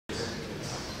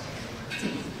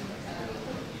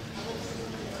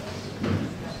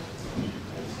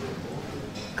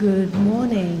Good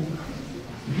morning.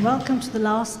 Welcome to the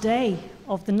last day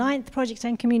of the 9th Project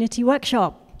and Community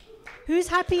Workshop. Who's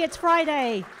happy it's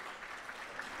Friday?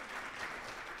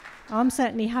 I'm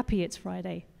certainly happy it's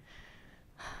Friday.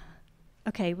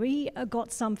 Okay, we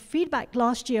got some feedback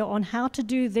last year on how to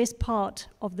do this part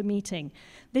of the meeting.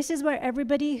 This is where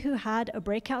everybody who had a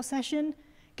breakout session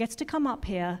gets to come up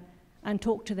here and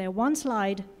talk to their one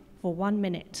slide for 1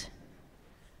 minute.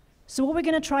 So what we're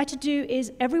going to try to do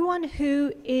is everyone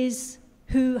who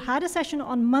had a session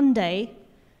on Monday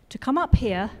to come up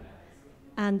here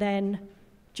and then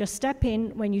just step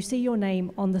in when you see your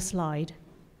name on the slide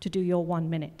to do your 1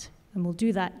 minute. And we'll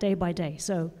do that day by day.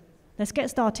 So let's get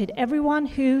started. Everyone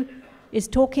who is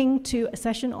talking to a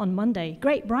session on Monday.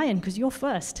 Great, Brian, because you're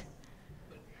first.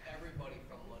 Everybody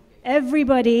from Monday.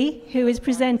 Everybody who is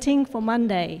presenting for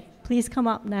Monday, please come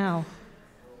up now.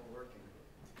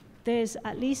 There's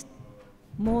at least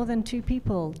more than 2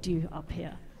 people due up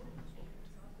here.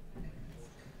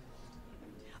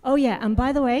 Oh yeah, and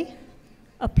by the way,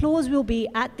 applause will be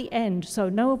at the end, so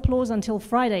no applause until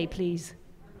Friday, please.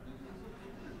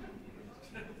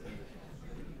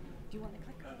 Do you want to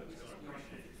click?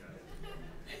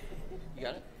 You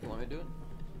got it? You want me to do it?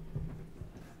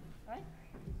 All right.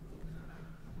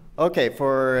 Okay,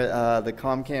 for the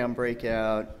ComCam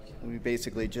breakout, we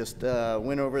basically just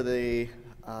went over the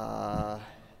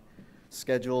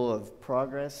schedule of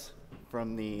progress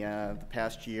from the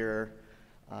past year,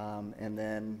 and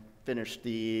then finished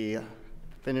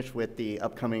with the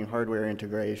upcoming hardware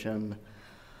integration,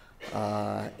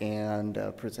 and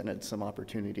presented some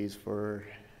opportunities for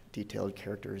detailed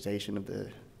characterization of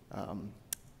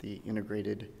the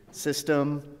integrated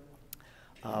system,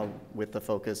 with the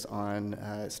focus on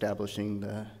establishing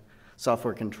the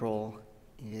software control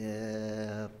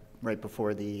right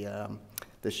before the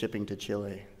shipping to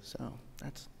Chile. So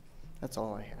that's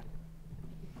all I had.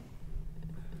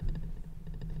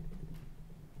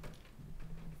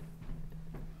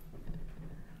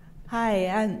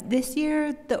 Hi, this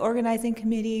year the organizing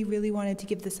committee really wanted to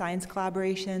give the science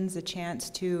collaborations a chance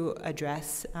to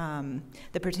address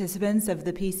the participants of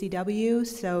the PCW,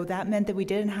 so that meant that we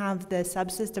didn't have the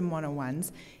subsystem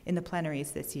 101s in the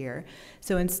plenaries this year.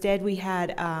 So instead we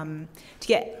had, to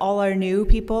get all our new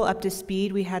people up to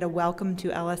speed, we had a welcome to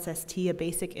LSST, a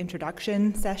basic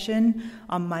introduction session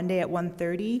on Monday at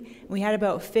 1:30. We had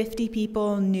about 50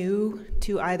 people new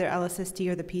to either LSST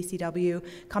or the PCW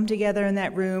come together in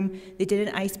that room. They did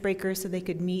an icebreaker so they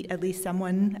could meet at least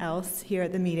someone else here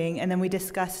at the meeting, and then we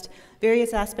discussed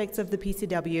various aspects of the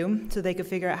PCW so they could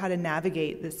figure out how to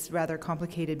navigate this rather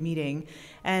complicated meeting.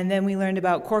 And then we learned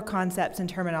about core concepts and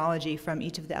terminology from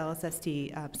each of the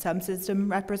LSST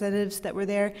subsystem representatives that were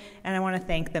there, and I want to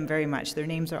thank them very much. Their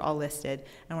names are all listed.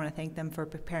 I want to thank them for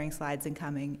preparing slides and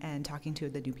coming and talking to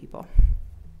the new people.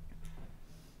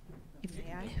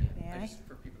 May I?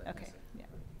 Okay.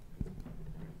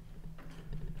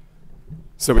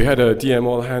 So we had a DM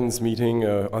all hands meeting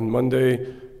on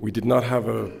Monday. We did not have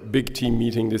a big team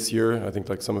meeting this year, I think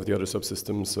like some of the other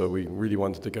subsystems, so we really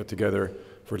wanted to get together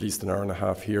for at least an hour and a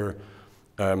half here.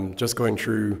 Just going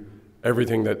through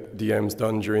everything that DM's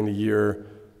done during the year,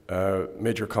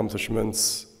 major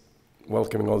accomplishments,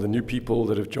 welcoming all the new people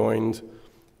that have joined,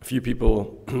 a few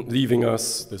people leaving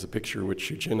us. There's a picture with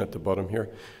Shujin at the bottom here,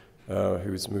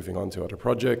 who's moving on to other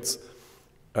projects.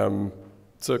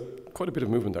 So quite a bit of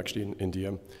movement actually in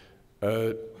DM.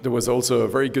 There was also a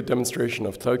very good demonstration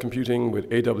of cloud computing with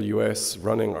AWS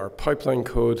running our pipeline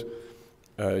code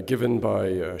given by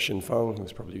Xin Fang,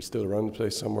 who's probably still around the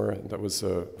place somewhere. That was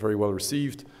very well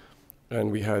received.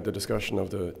 And we had the discussion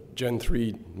of the Gen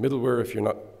 3 middleware. If you're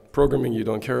not programming, you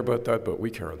don't care about that, but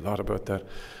we care a lot about that.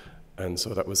 And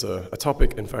so that was a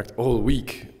topic, in fact, all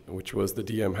week, which was the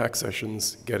DM hack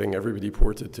sessions, getting everybody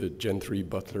ported to Gen 3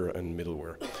 Butler and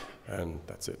middleware. And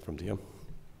that's it from DM.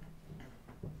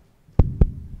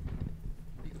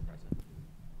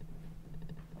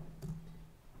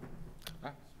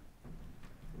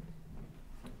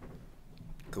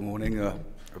 Good morning. A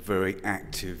very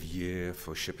active year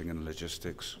for shipping and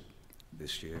logistics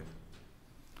this year.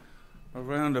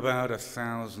 Around about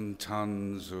 1,000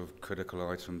 tons of critical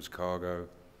items cargo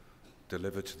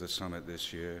delivered to the summit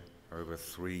this year over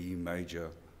 3 major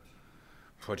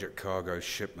project cargo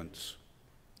shipments.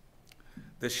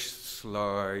 This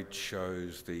slide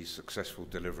shows the successful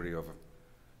delivery of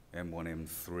M1,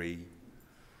 M3,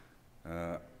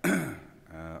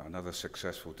 another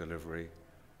successful delivery.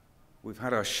 We've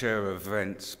had our share of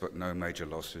events, but no major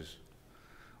losses,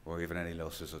 or even any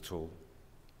losses at all.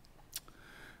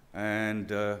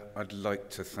 And I'd like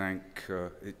to thank,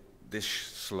 this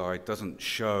slide doesn't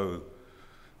show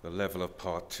the level of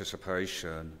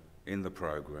participation in the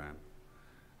program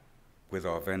with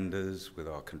our vendors, with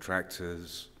our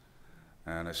contractors,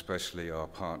 and especially our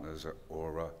partners at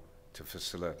Aura to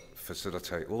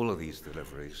facilitate all of these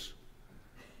deliveries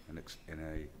in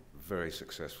a very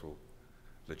successful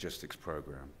logistics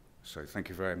program. So thank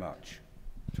you very much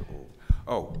to all.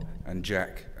 Oh, and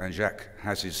Jack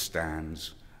has his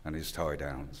stands and his tie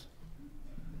downs.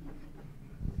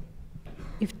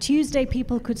 If Tuesday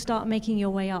people could start making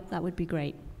your way up, that would be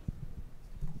great.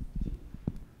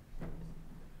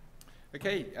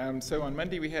 Okay, so on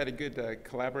Monday we had a good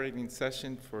collaborating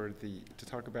session to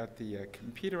talk about the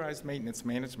computerized maintenance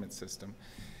management system,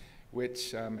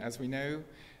 which, as we know,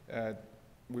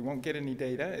 we won't get any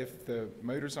data if the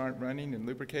motors aren't running and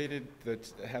lubricated,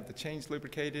 have the chains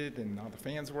lubricated and all the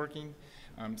fans working.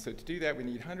 So to do that, we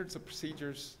need hundreds of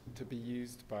procedures to be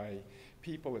used by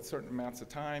people at certain amounts of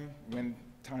time when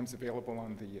time's available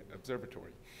on the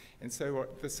observatory. And so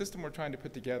the system we're trying to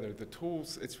put together, the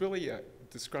tools, it's really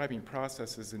describing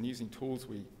processes and using tools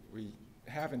we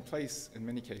have in place in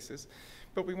many cases.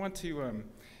 But we want to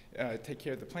take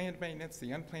care of the planned maintenance,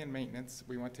 the unplanned maintenance.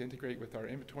 We want to integrate with our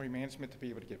inventory management to be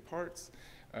able to get parts,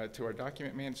 to our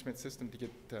document management system to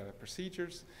get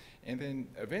procedures. And then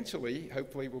eventually,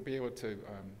 hopefully, we'll be able to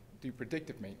do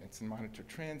predictive maintenance and monitor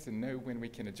trends and know when we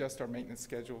can adjust our maintenance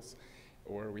schedules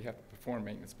or we have to perform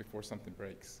maintenance before something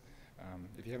breaks.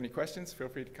 If you have any questions, feel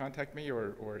free to contact me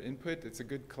or input. It's a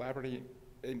good collaborative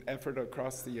effort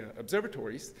across the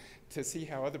observatories to see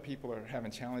how other people are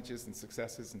having challenges and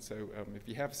successes. And so if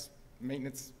you have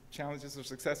maintenance challenges or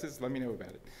successes, let me know about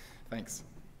it. Thanks.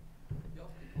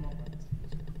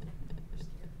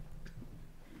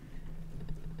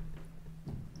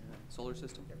 Solar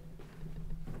system.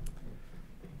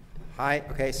 Hi,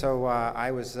 okay, so I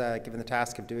was given the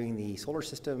task of doing the solar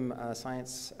system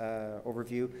science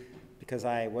overview because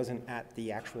I wasn't at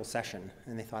the actual session,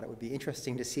 and they thought it would be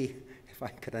interesting to see if I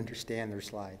could understand their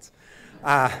slides.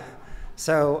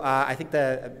 So I think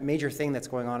the major thing that's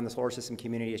going on in the solar system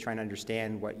community is trying to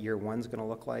understand what year one's going to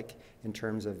look like in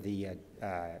terms of the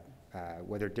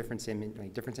whether difference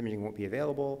imaging won't be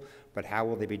available, but how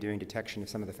will they be doing detection of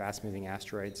some of the fast-moving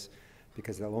asteroids,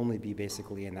 because they'll only be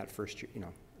basically in that first,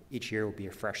 each year will be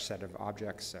a fresh set of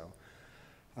objects. So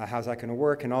how's that going to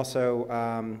work? And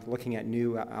also looking at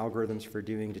new algorithms for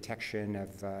doing detection of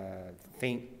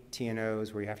faint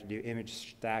TNOs where you have to do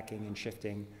image stacking and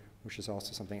shifting, which is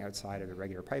also something outside of the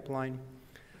regular pipeline.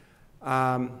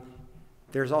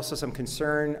 There's also some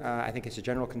concern, I think it's a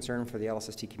general concern for the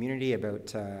LSST community about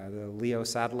the LEO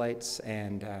satellites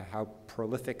and how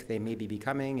prolific they may be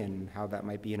becoming and how that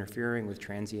might be interfering with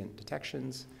transient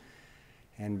detections.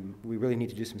 And we really need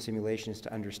to do some simulations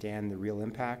to understand the real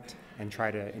impact and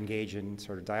try to engage in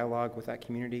sort of dialogue with that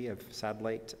community of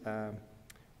satellite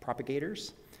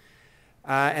propagators.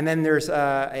 And then there's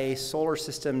a solar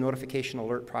system notification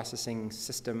alert processing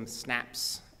system,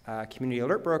 SNAPS, community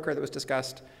alert broker that was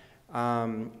discussed.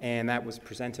 And that was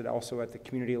presented also at the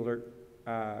Community Alert,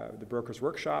 the Brokers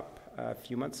Workshop a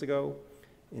few months ago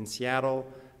in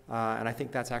Seattle. And I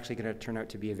think that's actually going to turn out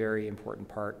to be a very important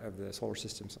part of the solar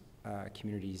systems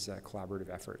community's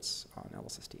collaborative efforts on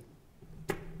LSST.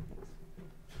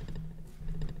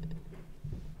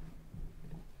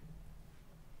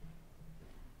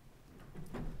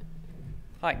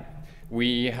 Hi.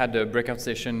 We had a breakout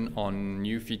session on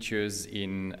new features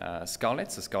in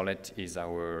Scarlett. So Scarlett is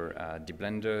our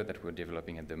deblender that we're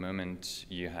developing at the moment.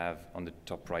 You have on the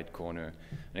top right corner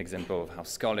an example of how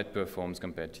Scarlett performs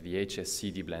compared to the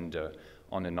HSC deblender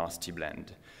on a nasty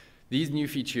blend. These new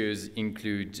features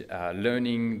include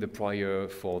learning the prior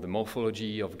for the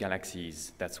morphology of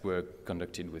galaxies. That's work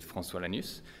conducted with François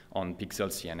Lanus on pixel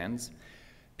CNNs.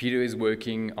 Peter is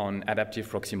working on adaptive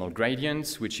proximal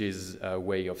gradients, which is a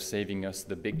way of saving us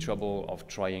the big trouble of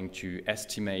trying to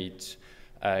estimate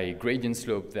a gradient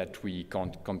slope that we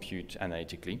can't compute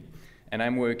analytically. And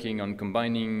I'm working on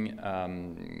combining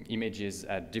images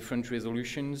at different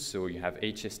resolutions. So you have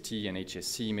HST and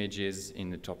HSC images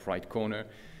in the top right corner.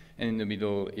 And in the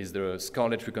middle is the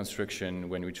Scarlett reconstruction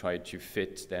when we try to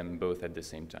fit them both at the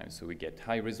same time. So we get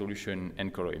high resolution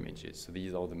and color images. So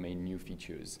these are the main new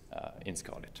features in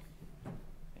Scarlett.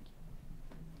 Thank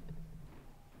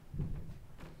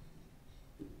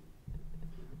you.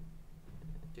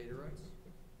 Data rights?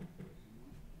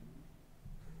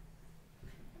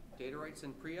 Data rights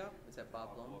and pre-op? Is that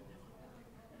Bob Blum?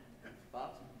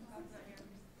 Bob?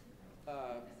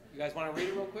 You guys want to read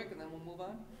it real quick and then we'll move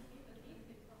on?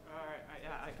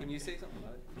 Can you say something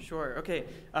about it? Sure. Okay.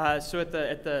 So at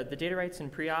the data rights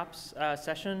and pre-ops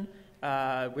session,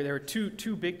 where there were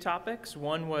two big topics.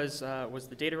 One was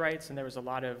the data rights, and there was a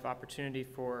lot of opportunity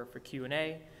for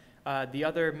Q&A. The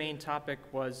other main topic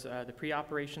was the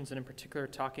pre-operations, and in particular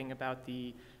talking about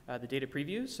the data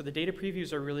previews. So the data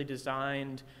previews are really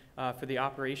designed for the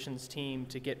operations team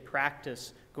to get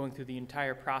practice going through the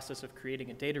entire process of creating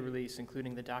a data release,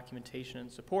 including the documentation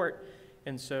and support.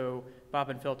 And so Bob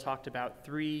and Phil talked about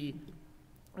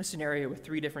a scenario with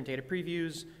 3 different data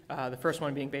previews, the first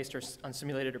one being based on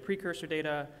simulated or precursor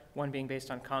data, one being based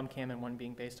on ComCam, and one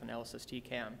being based on LSST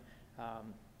CAM.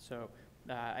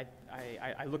 I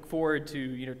look forward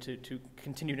to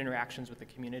continued interactions with the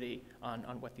community on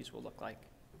what these will look like.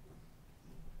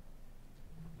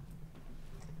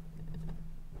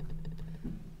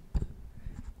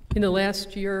 In the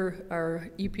last year, our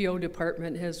EPO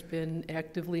department has been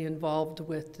actively involved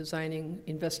with designing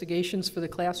investigations for the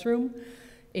classroom.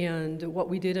 And what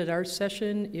we did at our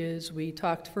session is we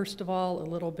talked, first of all, a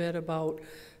little bit about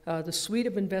the suite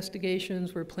of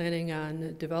investigations we're planning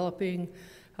on developing,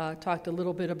 talked a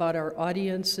little bit about our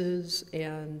audiences,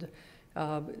 and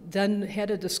then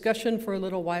had a discussion for a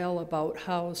little while about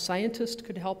how scientists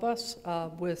could help us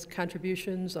with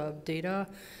contributions of data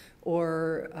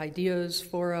or ideas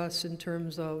for us in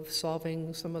terms of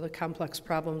solving some of the complex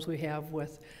problems we have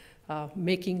with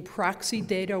making proxy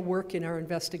data work in our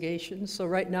investigations. So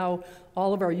right now,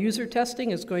 all of our user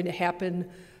testing is going to happen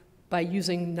by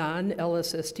using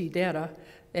non-LSST data.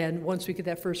 And once we get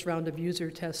that first round of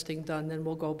user testing done, then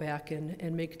we'll go back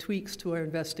and make tweaks to our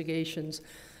investigations.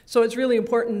 So it's really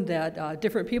important that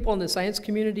different people in the science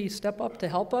community step up to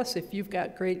help us. If you've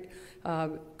got great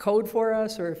code for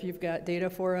us, or if you've got data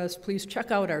for us, please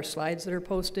check out our slides that are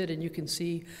posted, and you can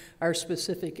see our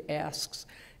specific asks.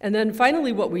 And then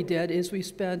finally what we did is we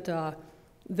spent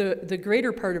the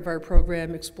greater part of our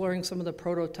program exploring some of the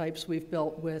prototypes we've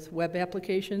built with web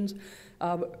applications.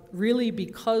 Really,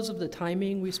 because of the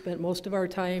timing, we spent most of our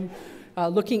time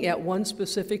looking at one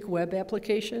specific web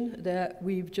application that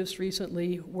we've just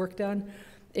recently worked on.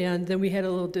 And then we had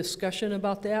a little discussion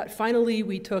about that. Finally,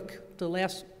 we took the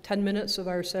last 10 minutes of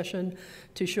our session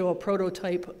to show a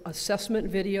prototype assessment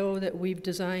video that we've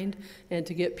designed and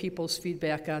to get people's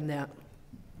feedback on that.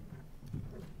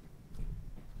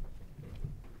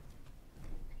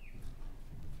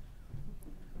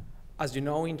 As you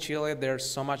know, in Chile, there's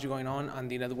so much going on, and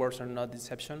the networks are not the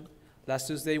exception. Last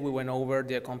Tuesday, we went over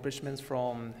the accomplishments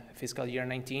from fiscal year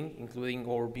 19, including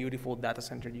our beautiful data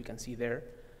center you can see there.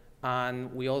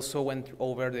 And we also went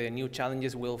over the new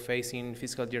challenges we'll face in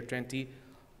fiscal year 20,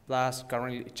 plus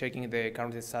currently checking the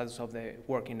current status of the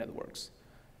working networks.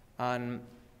 And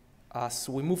as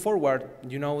we move forward,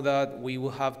 you know that we will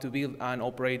have to build and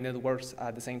operate networks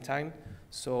at the same time,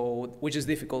 which is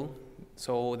difficult.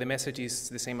 So the message is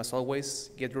the same as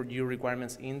always: get your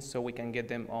requirements in so we can get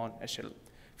them on a schedule.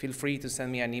 Feel free to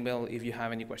send me an email if you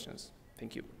have any questions.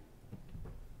 Thank you.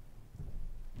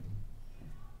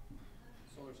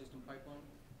 Solar system pipeline?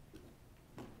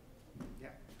 Yeah.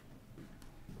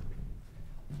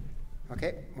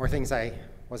 Okay, more things I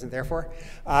wasn't there for.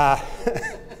 Actually,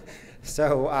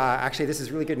 this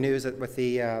is really good news with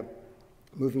the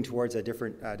moving towards a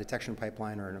different detection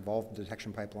pipeline, or an evolved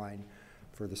detection pipeline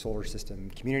for the solar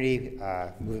system community,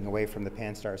 moving away from the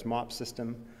Pan-STARRS MOPS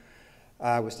system.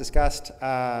 Was discussed.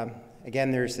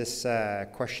 Again, there's this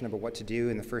question about what to do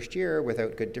in the first year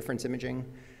without good difference imaging,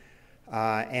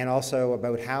 and also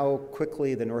about how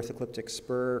quickly the North Ecliptic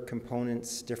Spur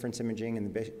components, difference imaging,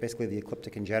 and basically the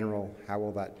ecliptic in general, how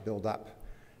will that build up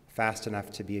fast enough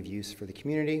to be of use for the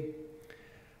community.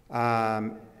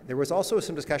 There was also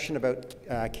some discussion about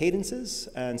cadences,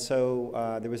 and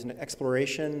so there was an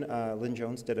exploration. Lynn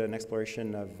Jones did an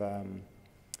exploration of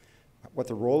what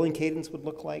the rolling cadence would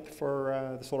look like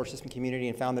for the solar system community,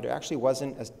 and found that it actually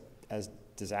wasn't as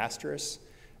disastrous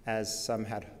as some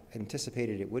had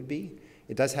anticipated it would be.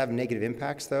 It does have negative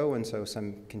impacts, though, and so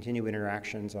some continued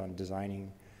interactions on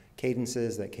designing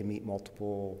cadences that can meet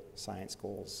multiple science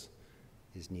goals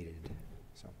is needed.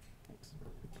 So, thanks.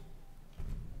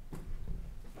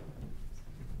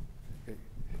 Okay.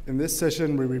 In this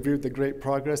session, we reviewed the great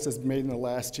progress that's made in the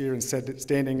last year in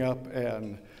standing up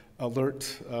an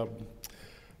alert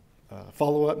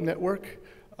follow-up network,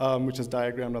 which is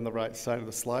diagrammed on the right side of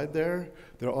the slide there.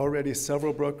 There are already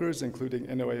several brokers, including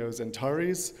NOAO's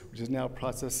Antares, which is now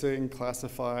processing,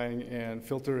 classifying, and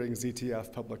filtering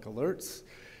ZTF public alerts.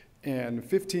 And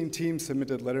 15 teams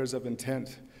submitted letters of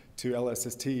intent to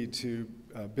LSST to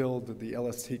build the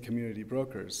LST community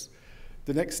brokers.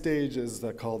 The next stage is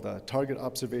called Target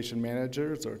Observation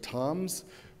Managers, or TOMs,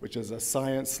 which is a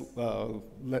science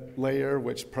layer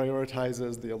which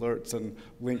prioritizes the alerts and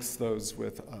links those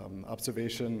with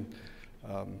observation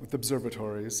with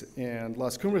observatories. And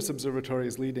Las Cumbres Observatory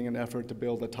is leading an effort to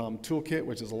build a TOM toolkit,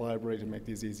 which is a library to make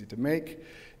these easy to make.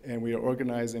 And we are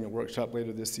organizing a workshop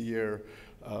later this year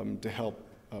to help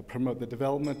promote the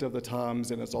development of the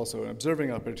TOMs, and it's also an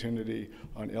observing opportunity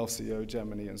on LCO,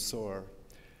 Gemini, and SOAR.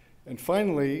 And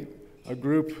finally, a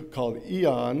group called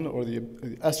EON, or the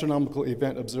Astronomical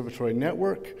Event Observatory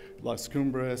Network, Las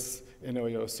Cumbres,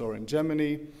 NOIO, SOAR, and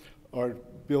Gemini, are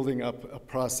building up a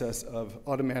process of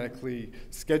automatically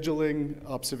scheduling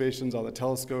observations on the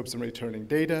telescopes and returning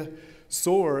data.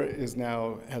 SOAR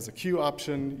has a queue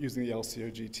option using the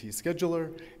LCO GT scheduler,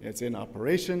 and it's in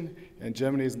operation, and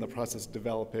Gemini is in the process of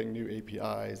developing new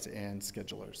APIs and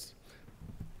schedulers.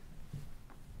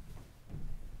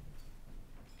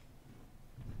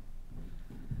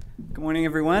 Good morning,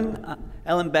 everyone.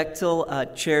 Ellen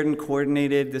Bechtel chaired and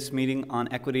coordinated this meeting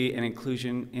on equity and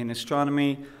inclusion in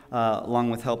astronomy, along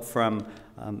with help from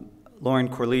Lauren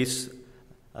Corliss,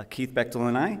 Keith Bechtel,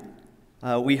 and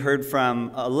I. We heard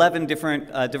from 11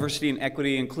 different diversity and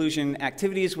equity inclusion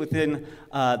activities within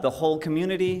the whole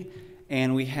community,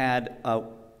 and we had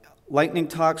lightning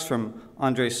talks from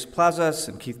Andres Plazas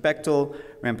and Keith Bechtel,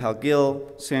 Rampal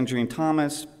Gill, Sandrine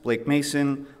Thomas, Blake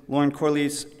Mason, Lauren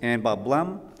Corliss, and Bob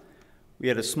Blum. We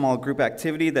had a small group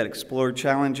activity that explored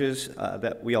challenges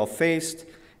that we all faced,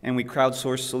 and we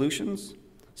crowdsourced solutions.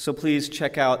 So please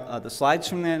check out the slides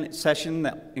from the session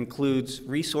that includes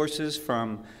resources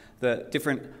from the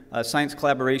different science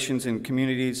collaborations and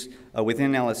communities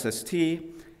within LSST.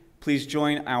 Please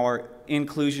join our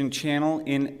inclusion channel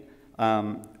in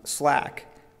Slack,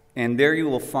 and there you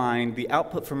will find the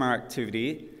output from our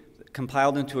activity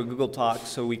compiled into a Google Doc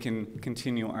so we can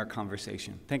continue our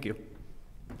conversation. Thank you.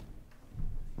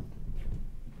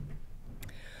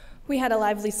 We had a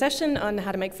lively session on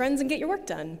how to make friends and get your work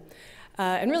done.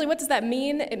 And really, what does that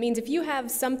mean? It means if you have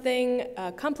something,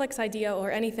 a complex idea or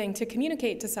anything to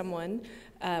communicate to someone,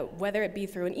 whether it be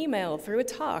through an email, through a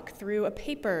talk, through a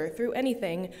paper, through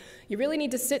anything, you really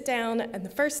need to sit down, and the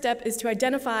first step is to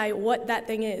identify what that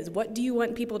thing is. What do you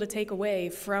want people to take away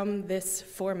from this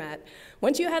format?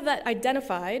 Once you have that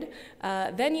identified,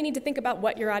 then you need to think about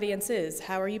what your audience is.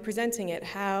 How are you presenting it?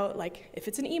 How, like, if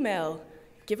it's an email,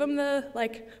 give them the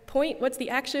point, what's the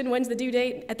action, when's the due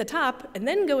date at the top, and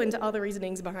then go into all the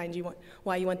reasonings behind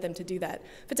why you want them to do that.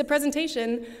 If it's a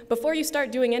presentation, before you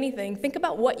start doing anything, think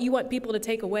about what you want people to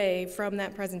take away from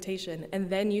that presentation, and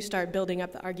then you start building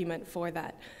up the argument for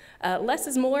that. Less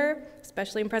is more,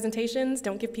 especially in presentations.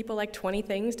 Don't give people 20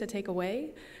 things to take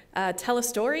away. Tell a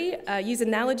story. Use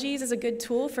analogies as a good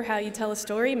tool for how you tell a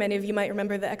story. Many of you might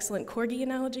remember the excellent corgi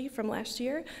analogy from last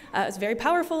year. It's very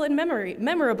powerful and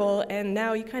memorable, and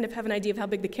now you kind of have an idea of how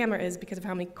big the camera is because of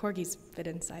how many corgis fit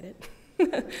inside it.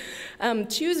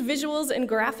 Choose visuals and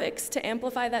graphics to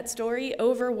amplify that story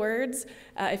over words.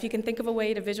 If you can think of a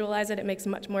way to visualize it, it makes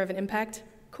much more of an impact.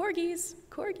 Corgis.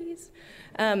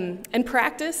 And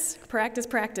practice,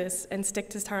 and stick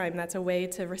to time. That's a way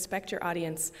to respect your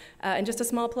audience. And just a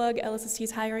small plug, LSST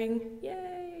is hiring.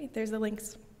 Yay, there's the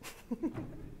links.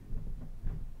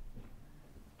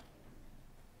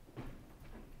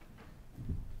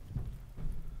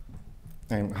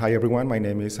 Hi everyone, my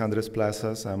name is Andres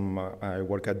Plazas. I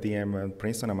work at DM at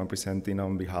Princeton. I'm presenting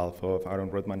on behalf of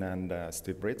Aaron Rothman and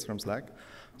Steve Britz from Slack.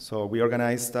 So we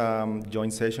organized a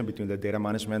joint session between the data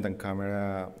management and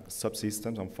camera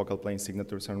subsystems on focal plane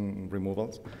signatures and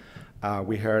removals.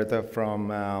 We heard from,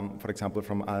 for example,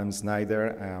 from Adam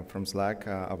Snyder from Slack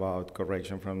about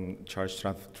correction from charge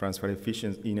transfer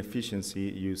inefficiency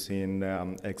using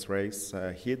X-rays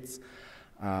hits.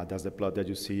 That's the plot that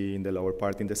you see in the lower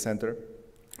part in the center.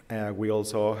 We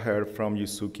also heard from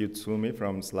Yusuke Utsumi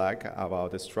from Slack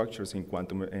about the structures in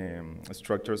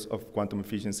structures of quantum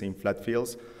efficiency in flat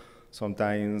fields.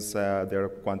 Sometimes they're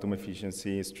quantum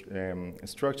efficiency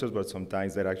structures, but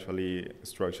sometimes they're actually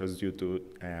structures due to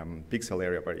pixel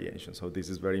area variation. So this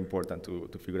is very important to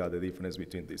figure out the difference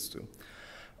between these two.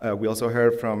 We also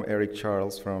heard from Eric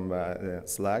Charles from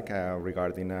Slack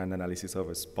regarding an analysis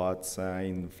of spots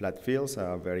in flat fields.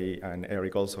 And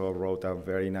Eric also wrote a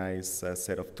very nice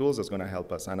set of tools that's going to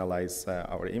help us analyze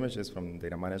our images from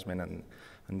data management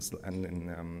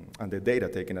and the data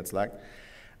taken at Slack.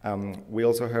 We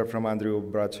also heard from Andrew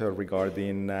Bradshaw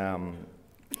regarding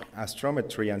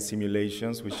astrometry and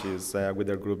simulations, which is with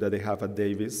their group that they have at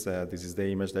Davis. This is the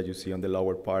image that you see on the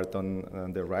lower part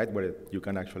on the right, where you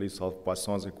can actually solve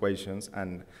Poisson's equations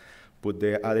and put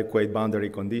the adequate boundary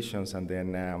conditions, and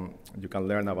then you can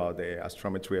learn about the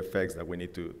astrometry effects that we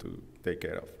need to take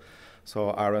care of.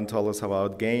 So Aaron told us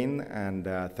about gain and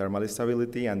thermal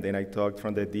stability, and then I talked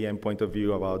from the DM point of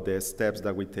view about the steps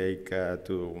that we take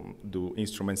to do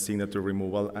instrument signature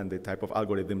removal and the type of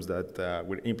algorithms that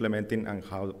we're implementing and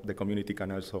how the community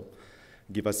can also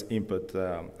give us input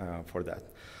for that.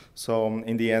 So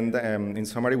in the end, in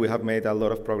summary, we have made a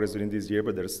lot of progress during this year,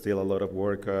 but there's still a lot of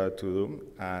work to do.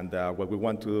 And what we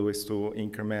want to do is to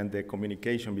increment the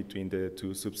communication between the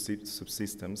two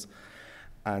subsystems.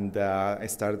 And I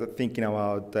started thinking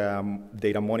about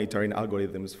data monitoring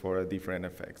algorithms for different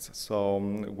effects. So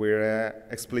we're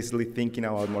explicitly thinking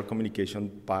about more communication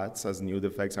paths as new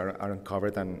defects are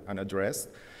uncovered and addressed.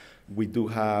 We do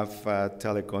have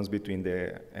telecoms between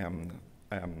the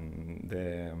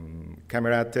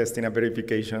camera testing and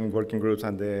verification working groups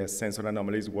and the sensor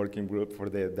anomalies working group for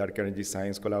the dark energy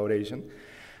science collaboration.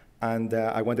 And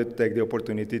I wanted to take the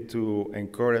opportunity to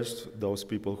encourage those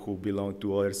people who belong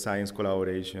to other science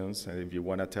collaborations. And if you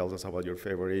want to tell us about your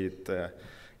favorite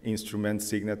instrument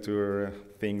signature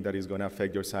thing that is going to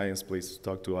affect your science, please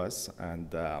talk to us.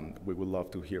 And we would love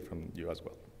to hear from you as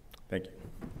well. Thank you.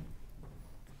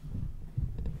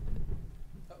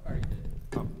 Oh, already did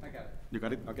it. Oh, I got it. You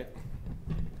got it? Okay.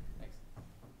 Thanks.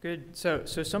 Good.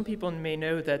 So some people may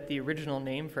know that the original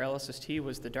name for LSST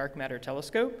was the Dark Matter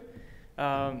Telescope.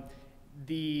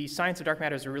 The science of dark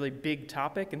matter is a really big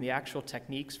topic, and the actual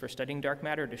techniques for studying dark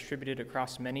matter are distributed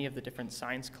across many of the different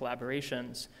science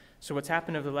collaborations. So what's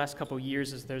happened over the last couple of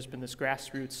years is there's been this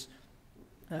grassroots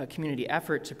community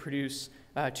effort to produce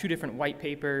 2 different white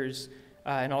papers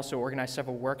and also organize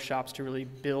several workshops to really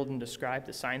build and describe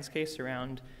the science case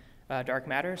around dark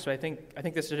matter. So I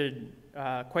think this did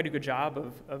quite a good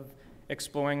job of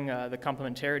exploring the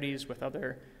complementarities with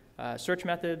other search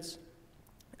methods.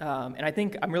 And I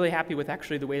think I'm really happy with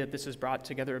actually the way that this has brought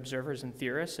together observers and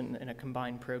theorists in a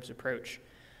combined probes approach.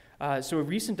 So a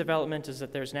recent development is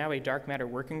that there's now a dark matter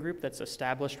working group that's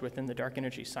established within the dark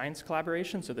energy science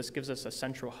collaboration. So this gives us a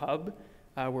central hub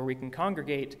where we can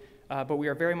congregate, but we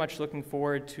are very much looking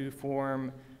forward to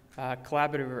form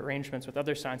collaborative arrangements with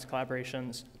other science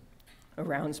collaborations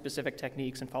around specific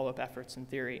techniques and follow-up efforts in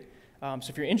theory. So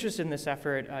if you're interested in this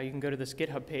effort, you can go to this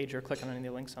GitHub page or click on any of the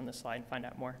links on this slide and find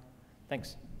out more.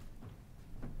 Thanks.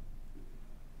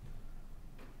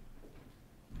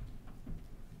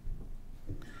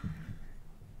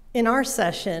 In our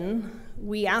session,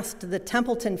 we asked the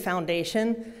Templeton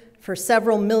Foundation for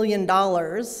several $1 million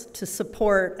to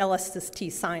support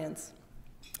LSST science.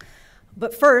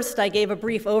 But first, I gave a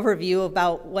brief overview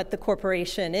about what the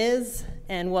corporation is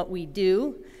and what we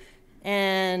do,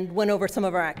 and went over some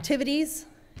of our activities,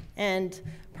 and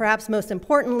perhaps most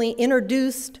importantly,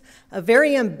 introduced a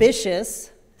very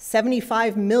ambitious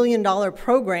 $75 million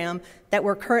program that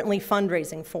we're currently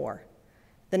fundraising for.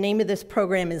 The name of this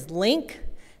program is LINK,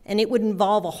 and it would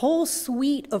involve a whole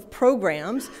suite of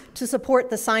programs to support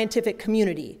the scientific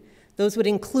community. Those would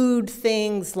include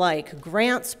things like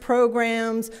grants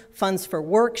programs, funds for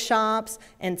workshops,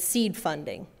 and seed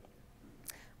funding.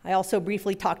 I also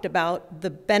briefly talked about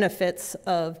the benefits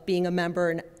of being a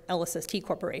member in LSST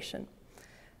Corporation.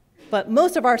 But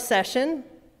most of our session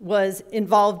was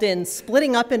involved in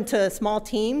splitting up into small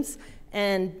teams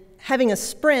and having a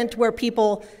sprint where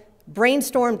people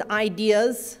brainstormed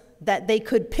ideas that they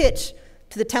could pitch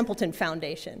to the Templeton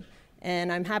Foundation.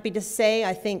 And I'm happy to say,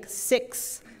 I think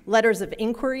 6 letters of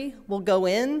inquiry will go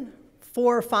in.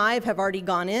 4 or 5 have already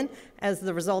gone in as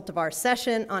the result of our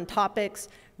session on topics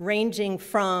ranging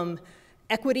from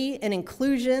equity and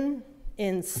inclusion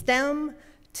in STEM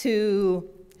to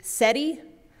SETI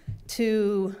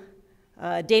to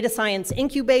data science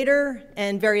incubator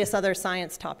and various other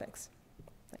science topics.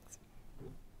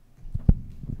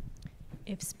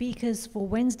 If speakers for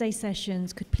Wednesday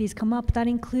sessions could please come up, that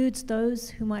includes those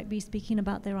who might be speaking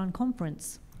about their own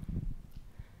conference.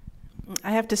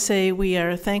 I have to say we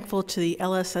are thankful to the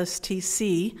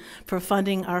LSSTC for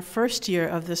funding our first year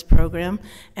of this program,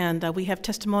 and we have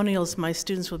testimonials my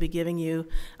students will be giving you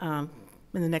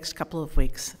in the next couple of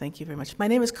weeks. Thank you very much. My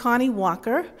name is Connie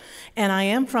Walker, and I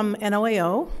am from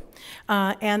NOIO.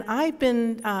 And I've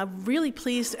been really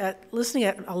pleased at listening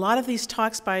at a lot of these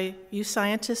talks by you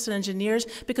scientists and engineers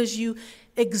because you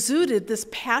exuded this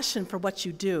passion for what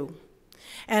you do.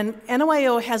 And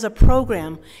NOIO has a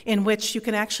program in which you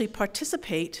can actually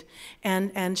participate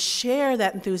and share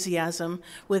that enthusiasm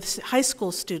with high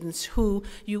school students who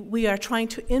we are trying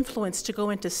to influence to go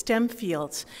into STEM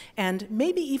fields and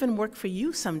maybe even work for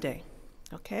you someday.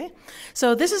 Okay,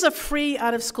 so this is a free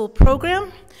out-of-school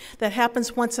program that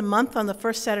happens once a month on the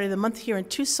first Saturday of the month here in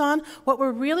Tucson. What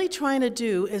we're really trying to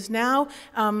do is now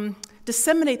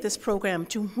disseminate this program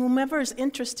to whomever is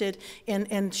interested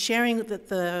in sharing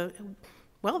the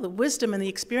wisdom and the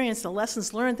experience, the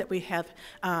lessons learned that we have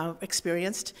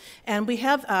experienced. And we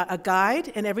have a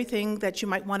guide and everything that you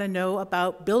might want to know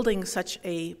about building such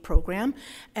a program.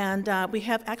 And we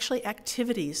have actually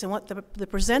activities. And what the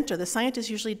presenter, the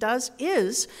scientist, usually does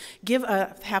is give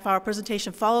a half-hour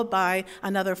presentation followed by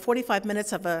another 45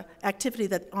 minutes of an activity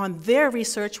that on their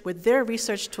research with their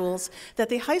research tools that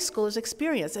the high schoolers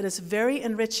experience. It is very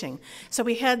enriching. So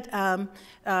we had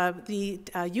the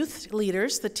youth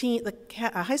leaders, the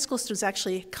high school students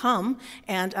actually come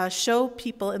and show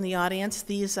people in the audience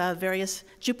these various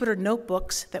Jupyter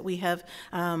notebooks that we have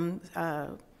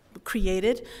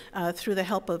created through the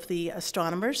help of the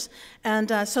astronomers.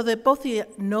 And so that both the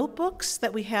notebooks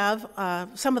that we have,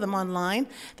 some of them online,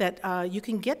 that you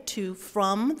can get to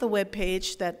from the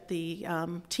webpage that the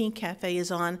Teen Cafe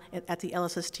is on at the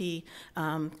LSST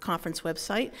conference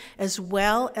website, as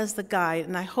well as the guide.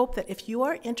 And I hope that if you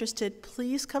are interested,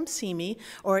 please come see me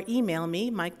or email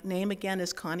me. My name again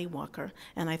is Connie Walker,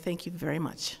 and I thank you very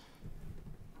much.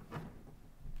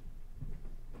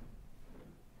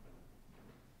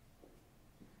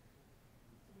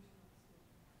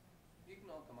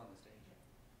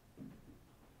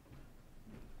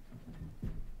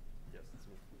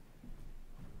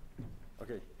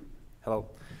 Okay, hello.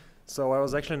 So I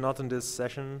was actually not in this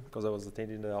session because I was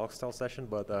attending the Oxtel session,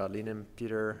 but Lynn and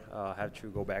Peter had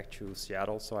to go back to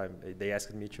Seattle, so they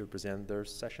asked me to present their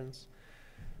sessions.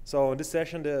 So in this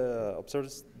session, the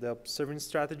observing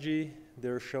strategy,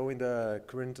 they're showing the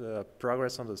current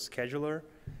progress on the scheduler.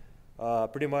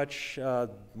 Pretty much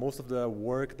most of the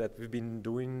work that we've been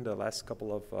doing the last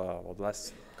couple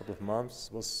of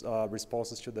months was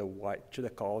responses to the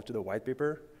call to the white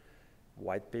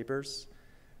papers.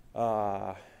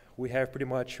 We have pretty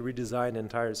much redesigned the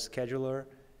entire scheduler.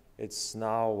 It's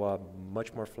now a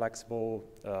much more flexible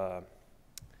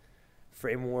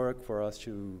framework for us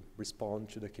to respond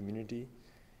to the community.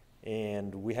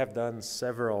 And we have done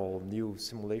several new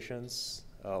simulations,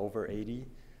 over 80,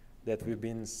 that we've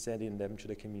been sending them to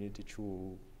the community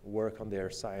to work on their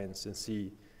science and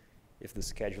see if the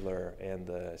scheduler and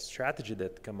the strategy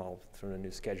that come out from the new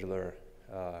scheduler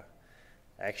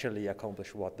actually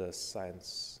accomplish what the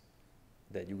science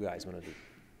that you guys want to do.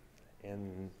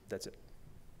 And that's it.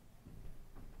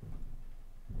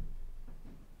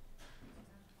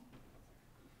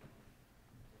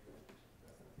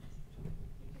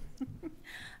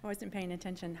 I wasn't paying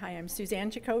attention. Hi, I'm Suzanne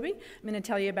Jacoby. I'm going to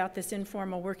tell you about this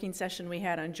informal working session we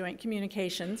had on joint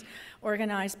communications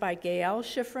organized by Gail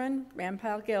Schifrin,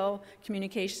 Rampal Gill,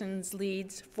 communications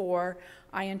leads for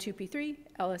IN2P3,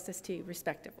 LSST,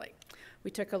 respectively. We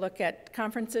took a look at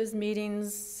conferences,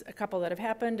 meetings, a couple that have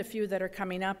happened, a few that are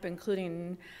coming up,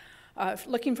 including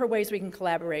looking for ways we can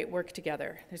collaborate, work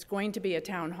together. There's going to be a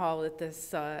town hall at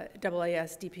this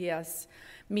AAS-DPS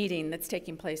meeting that's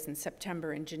taking place in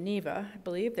September in Geneva, I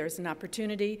believe. There's an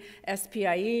opportunity,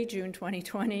 SPIE, June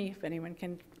 2020, if anyone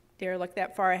can dare look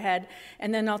that far ahead.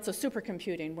 And then also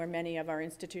supercomputing, where many of our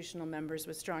institutional members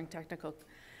with strong technical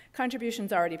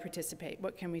contributions already participate.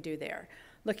 What can we do there?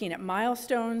 Looking at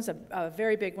milestones, a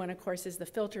very big one, of course, is the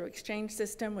filter exchange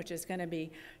system, which is going to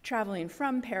be traveling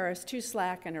from Paris to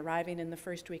SLAC and arriving in the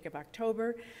first week of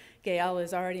October. Gail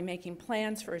is already making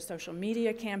plans for a social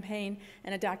media campaign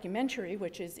and a documentary,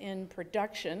 which is in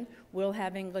production. We'll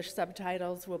have English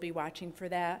subtitles. We'll be watching for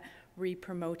that,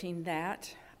 re-promoting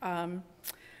that.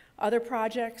 Other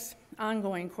projects,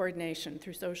 ongoing coordination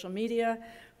through social media.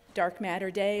 Dark Matter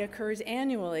Day occurs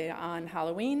annually on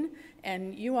Halloween,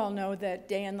 and you all know that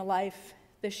Day in the Life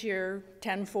this year,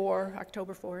 10/4,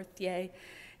 October 4th, yay,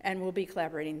 and we'll be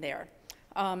collaborating there.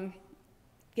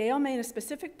 Gail made a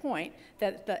specific point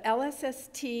that the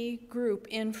LSST group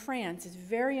in France is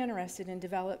very interested in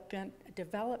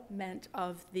development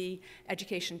of the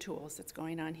education tools that's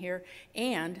going on here,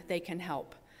 and they can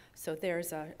help. So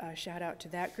there's a shout out to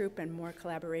that group and more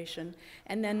collaboration.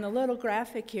 And then the little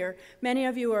graphic here, many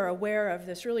of you are aware of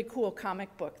this really cool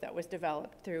comic book that was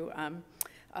developed through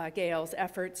Gail's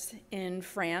efforts in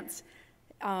France.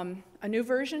 A new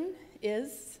version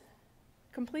is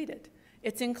completed.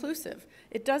 It's inclusive.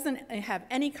 It doesn't have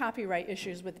any copyright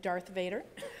issues with Darth Vader,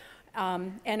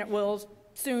 and it will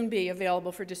soon be available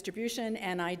for distribution,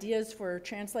 and ideas for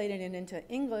translating it into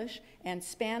English and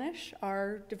Spanish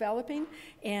are developing.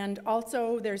 And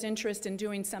also there's interest in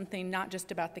doing something not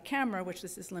just about the camera, which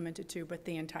this is limited to, but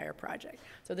the entire project.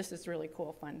 So this is a really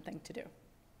cool, fun thing to do.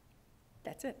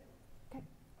 That's it. Okay.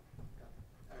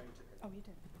 Oh, you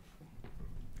did.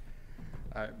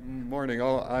 Morning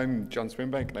all, I'm John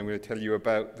Swinbank and I'm going to tell you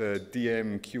about the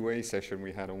DM QA session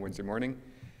we had on Wednesday morning.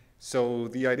 So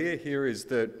the idea here is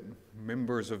that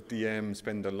members of DM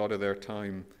spend a lot of their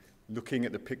time looking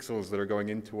at the pixels that are going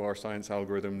into our science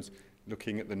algorithms,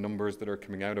 looking at the numbers that are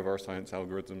coming out of our science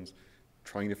algorithms,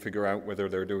 trying to figure out whether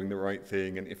they're doing the right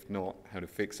thing, and if not, how to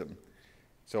fix them.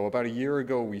 So about a year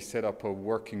ago, we set up a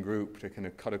working group to kind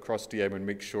of cut across DM and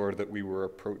make sure that we were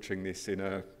approaching this in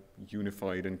a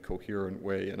unified and coherent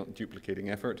way and not duplicating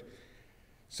effort.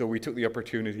 So we took the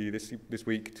opportunity this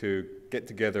week to get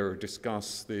together,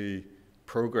 discuss the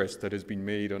progress that has been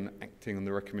made on acting on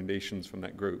the recommendations from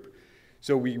that group.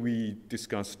 So we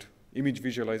discussed image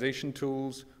visualization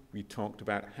tools. We talked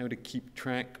about how to keep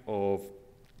track of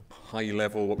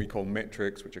high-level, what we call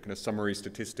metrics, which are kind of summary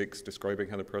statistics describing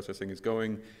how the processing is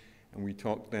going. And we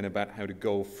talked then about how to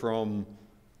go from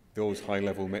those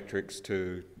high-level metrics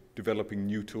to developing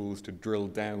new tools to drill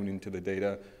down into the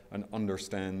data and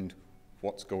understand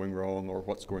what's going wrong or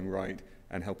what's going right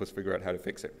and help us figure out how to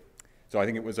fix it. So I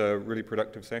think it was a really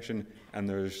productive session, and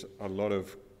there's a lot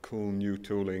of cool new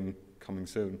tooling coming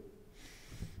soon.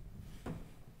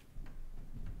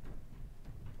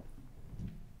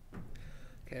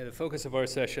 Okay, the focus of our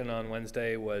session on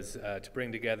Wednesday was to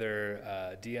bring together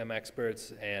DM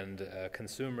experts and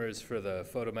consumers for the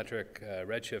photometric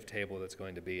redshift table that's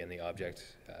going to be in the object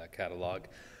catalog.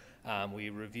 We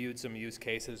reviewed some use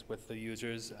cases with the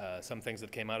users. Some things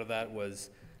that came out of that was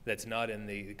that's not in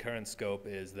the current scope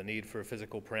is the need for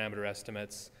physical parameter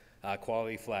estimates,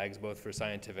 quality flags both for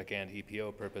scientific and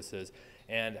EPO purposes,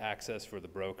 and access for the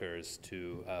brokers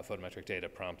to photometric data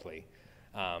promptly.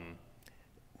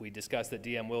 We discussed that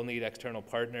DM will need external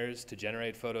partners to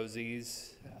generate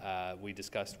PhotoZs. We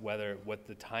discussed what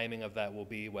the timing of that will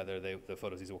be, whether the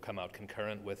PhotoZs will come out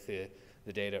concurrent with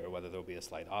the data or whether there will be a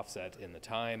slight offset in the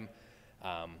time.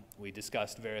 We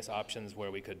discussed various options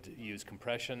where we could use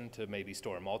compression to maybe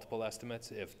store multiple estimates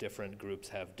if different groups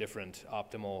have different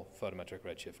optimal photometric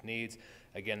redshift needs.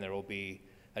 Again, there will be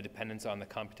a dependence on the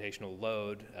computational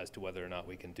load as to whether or not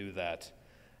we can do that.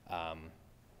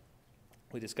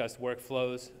 We discussed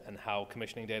workflows and how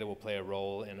commissioning data will play a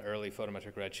role in early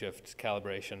photometric redshift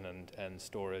calibration and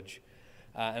storage.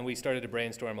 And we started to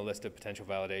brainstorm a list of potential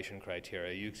validation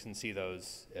criteria. You can see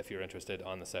those, if you're interested,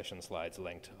 on the session slides,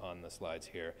 linked on the slides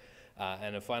here.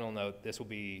 And a final note, this will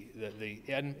be, the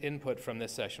input from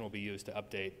this session will be used to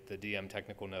update the DM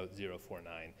technical note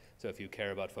 049. So if you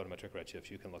care about photometric redshifts,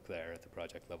 you can look there at the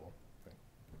project level.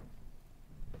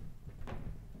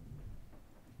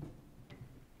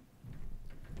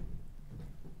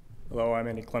 Hello, I'm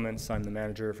Andy Clements. I'm the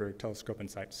manager for Telescope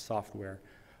Insight software.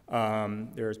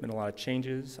 There's been a lot of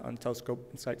changes on Telescope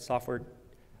Insight software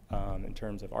in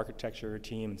terms of architecture,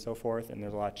 team, and so forth, and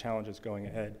there's a lot of challenges going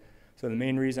ahead. So the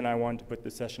main reason I wanted to put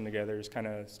this session together is kind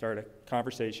of start a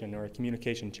conversation or a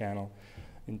communication channel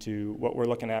into what we're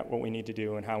looking at, what we need to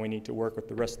do, and how we need to work with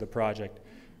the rest of the project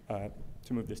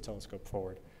to move this telescope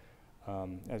forward.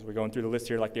 As we're going through the list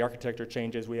here, like the architecture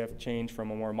changes, we have changed from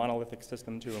a more monolithic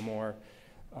system to a more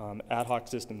ad hoc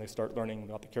system. They start learning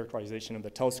about the characterization of the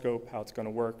telescope, how it's going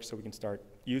to work, so we can start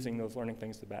using those learning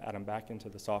things to add them back into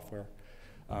the software.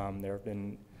 There have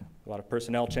been a lot of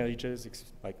personnel changes,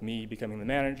 like me becoming the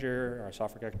manager. Our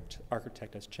software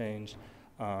architect has changed.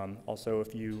 Also,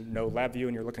 if you know LabVIEW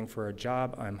and you're looking for a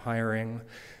job, I'm hiring.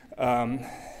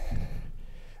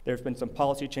 There's been some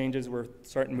policy changes. We're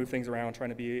starting to move things around,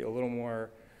 trying to be a little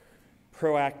more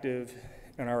proactive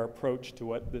in our approach to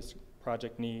what this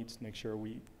project needs, make sure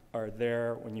we are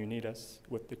there when you need us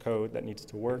with the code that needs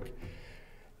to work.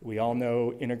 We all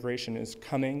know integration is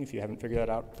coming. If you haven't figured that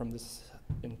out from this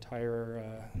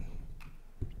entire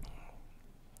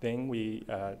thing,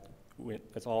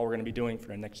 that's all we're going to be doing for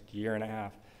the next year and a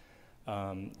half.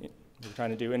 We're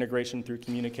trying to do integration through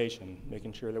communication,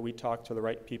 making sure that we talk to the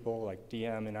right people like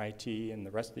DM and IT and the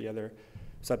rest of the other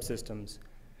subsystems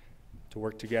to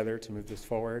work together to move this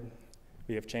forward.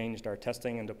 We have changed our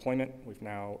testing and deployment. We've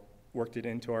now worked it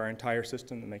into our entire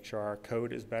system to make sure our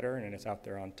code is better and it's out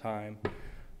there on time.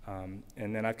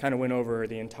 And then I kind of went over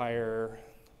the entire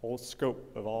whole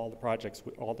scope of all the projects,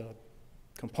 all the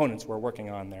components we're working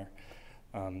on there.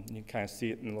 You can kind of see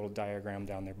it in the little diagram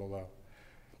down there below.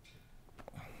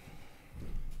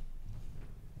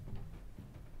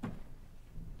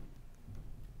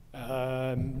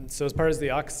 So as part of the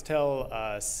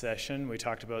Oxtel session, we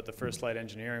talked about the first light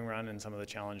engineering run and some of the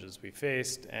challenges we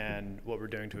faced and what we're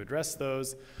doing to address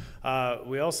those.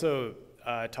 We also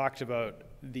talked about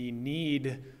the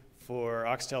need for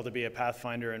Oxtel to be a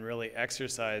pathfinder and really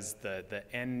exercise the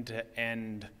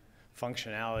end-to-end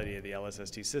functionality of the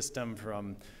LSST system,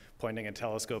 from pointing a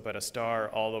telescope at a star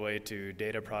all the way to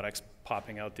data products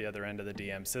popping out the other end of the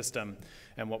DM system,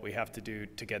 and what we have to do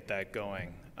to get that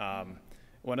going.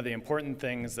 One of the important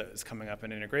things that is coming up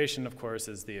in integration, of course,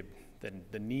 is the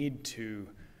need to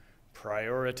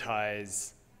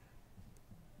prioritize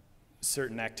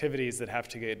certain activities that have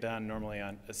to get done normally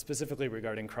on, specifically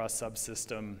regarding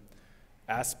cross-subsystem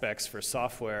aspects for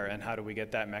software, and how do we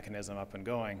get that mechanism up and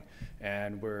going.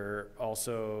 And we're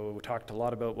also talked a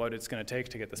lot about what it's going to take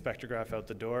to get the spectrograph out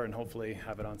the door and hopefully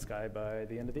have it on Sky by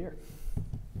the end of the year.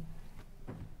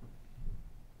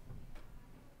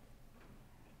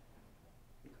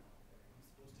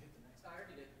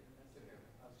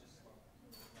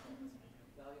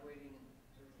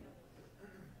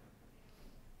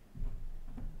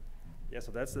 Yeah,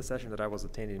 so that's the session that I was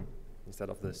attending instead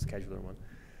of the scheduler one.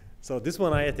 So this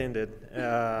one I attended.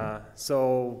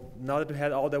 So now that we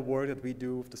had all the work that we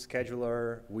do with the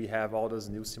scheduler, we have all those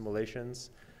new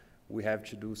simulations. We have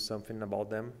to do something about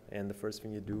them. And the first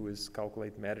thing you do is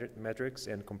calculate metrics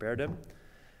and compare them.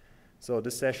 So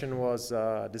this session was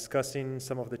discussing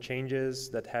some of the changes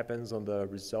that happens on the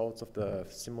results of the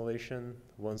simulation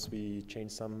once we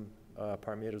change some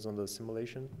parameters on the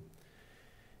simulation.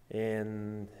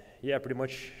 And yeah, pretty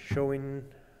much showing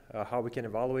how we can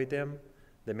evaluate them,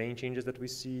 the main changes that we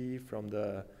see from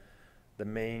the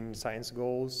main science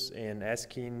goals, and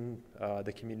asking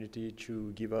the community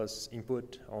to give us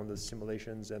input on the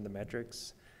simulations and the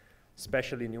metrics,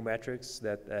 especially new metrics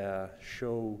that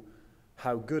show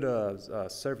how good a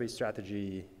survey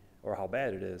strategy or how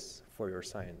bad it is for your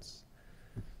science.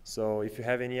 So if you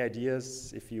have any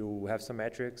ideas, if you have some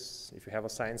metrics, if you have a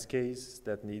science case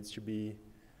that needs to be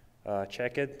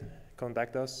checked,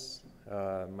 contact us,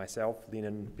 myself, Lynn,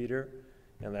 and Peter,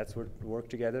 and let's work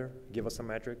together. Give us some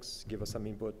metrics, give us some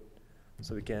input,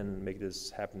 so we can make this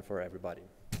happen for everybody.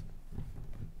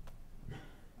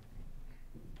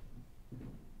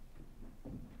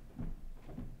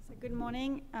 So good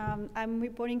morning. I'm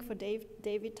reporting for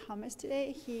David Thomas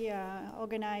today. He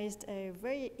organized a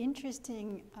very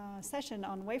interesting session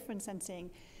on wavefront sensing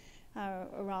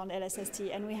around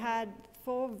LSST, and we had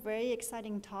 4 very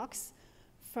exciting talks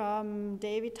from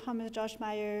David Thomas, Josh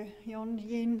Meyer, Yon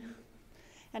Yin,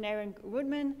 and Aaron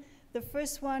Woodman. The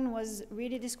first one was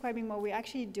really describing what we're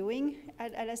actually doing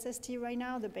at LSST right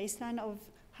now, the baseline of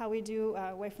how we do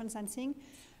wavefront sensing,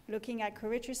 looking at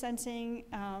curvature sensing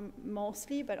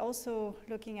mostly, but also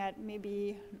looking at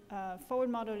maybe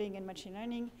forward modeling and machine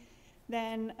learning.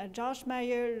 Then Josh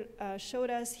Meyer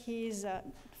showed us his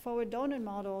forward donut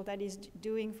model that he's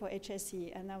doing for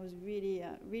HSE, and that was really,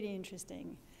 really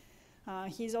interesting.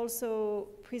 He's also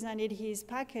presented his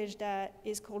package that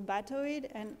is called Batoid,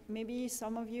 and maybe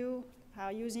some of you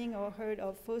are using or heard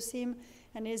of FOSIM,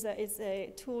 and it's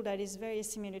a tool that is very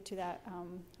similar to that,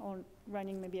 or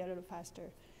running maybe a little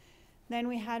faster. Then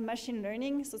we had machine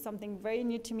learning, so something very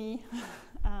new to me.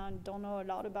 Don't know a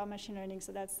lot about machine learning,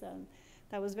 so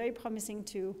that was very promising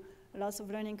too. Lots of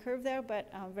learning curve there,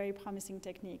 but very promising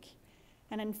technique.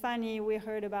 And then finally, we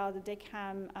heard about the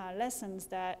DECAM lessons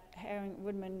that Aaron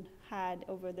Woodman had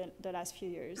over the last few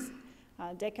years.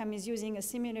 DECAM is using a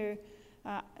similar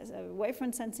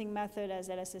wavefront sensing method as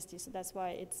LSST, so that's why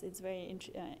it's very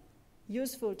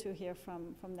useful to hear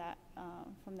from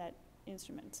that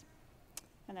instrument.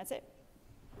 And that's it.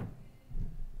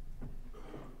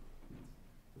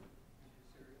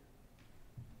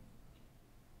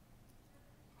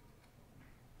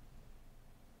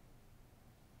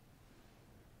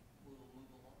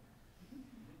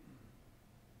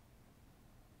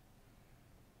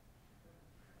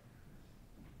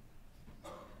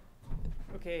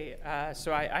 Okay,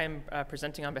 so I am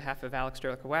presenting on behalf of Alex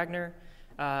Derlica-Wagner.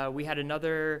 We had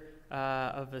another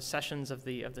of the sessions of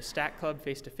the STAT Club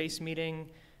face-to-face meeting.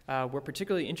 We're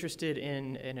particularly interested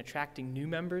in attracting new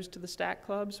members to the STAT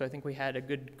Club, so I think we had a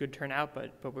good turnout,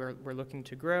 but we're looking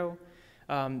to grow.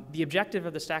 The objective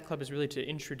of the STAT Club is really to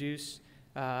introduce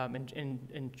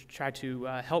and try to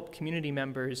help community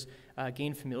members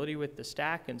gain familiarity with the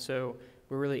stack, and so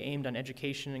we're really aimed on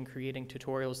education and creating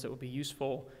tutorials that will be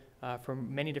useful for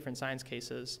many different science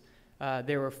cases.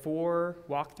 There were 4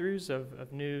 walkthroughs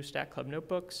of new STAT Club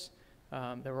notebooks.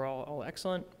 They were all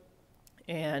excellent.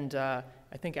 And I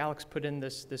think Alex put in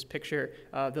this picture.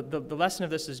 The lesson of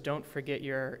this is don't forget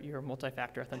your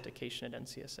multi-factor authentication at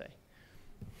NCSA.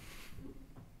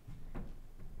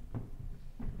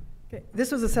 Okay.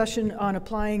 This was a session on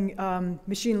applying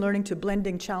machine learning to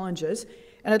blending challenges.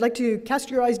 And I'd like to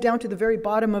cast your eyes down to the very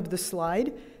bottom of the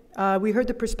slide. We heard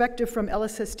the perspective from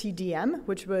LSST DM,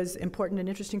 which was important and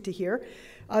interesting to hear.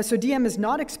 So DM is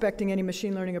not expecting any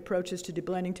machine learning approaches to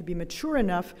deblending to be mature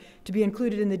enough to be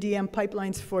included in the DM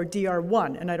pipelines for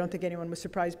DR1, and I don't think anyone was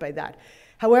surprised by that.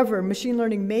 However, machine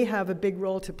learning may have a big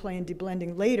role to play in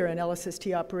deblending later in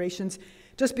LSST operations,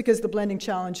 just because the blending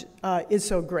challenge is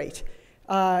so great.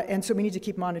 And so we need to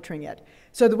keep monitoring it.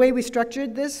 So the way we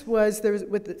structured this was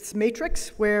with this matrix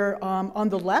where on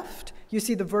the left, you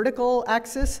see the vertical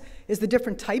axis is the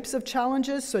different types of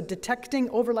challenges, so detecting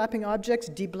overlapping objects,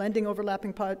 deblending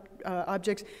overlapping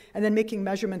objects, and then making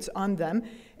measurements on them.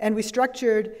 And we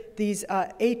structured these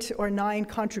 8 or 9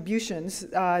 contributions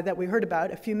that we heard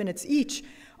about, a few minutes each,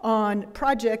 on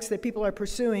projects that people are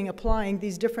pursuing, applying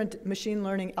these different machine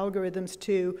learning algorithms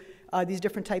to these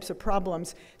different types of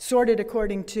problems, sorted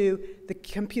according to the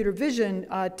computer vision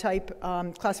type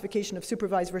classification of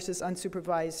supervised versus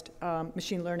unsupervised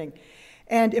machine learning.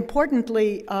 And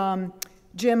importantly,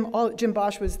 Jim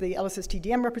Bosch was the LSST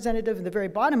DM representative. In the very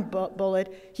bottom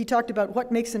bullet, he talked about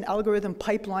what makes an algorithm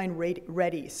pipeline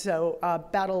ready, so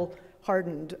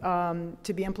battle-hardened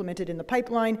to be implemented in the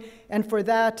pipeline. And for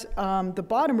that, the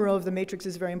bottom row of the matrix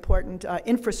is very important,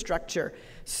 infrastructure.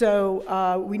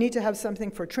 So we need to have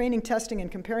something for training, testing, and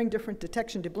comparing different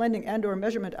detection, deblending, and/or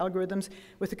measurement algorithms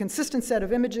with a consistent set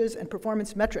of images and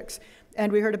performance metrics. And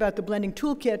we heard about the blending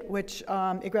toolkit, which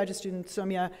a graduate student,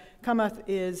 Soumya Kamath,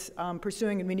 is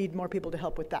pursuing, and we need more people to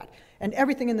help with that. And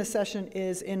everything in this session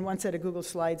is in one set of Google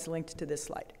Slides linked to this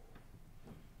slide.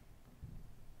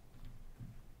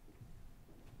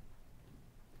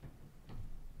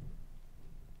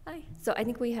 Hi. So I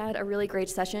think we had a really great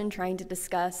session trying to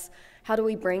discuss how do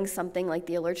we bring something like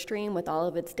the alert stream with all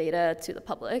of its data to the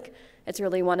public. It's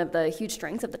really one of the huge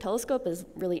strengths of the telescope is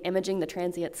really imaging the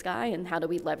transient sky, and how do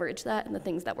we leverage that in the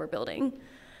things that we're building.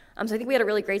 So I think we had a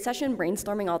really great session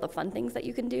brainstorming all the fun things that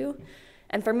you can do.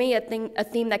 And for me, a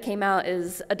theme that came out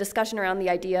is a discussion around the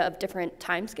idea of different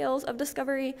timescales of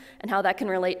discovery and how that can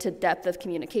relate to depth of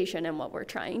communication and what we're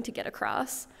trying to get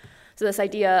across. So this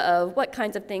idea of what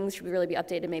kinds of things should really be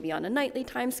updated maybe on a nightly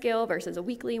timescale versus a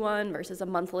weekly one versus a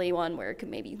monthly one where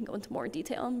maybe you can go into more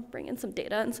detail and bring in some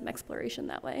data and some exploration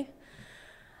that way.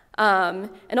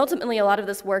 And ultimately, a lot of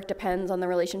this work depends on the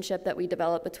relationship that we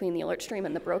develop between the alert stream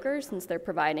and the brokers, since they're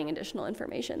providing additional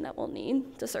information that we'll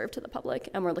need to serve to the public,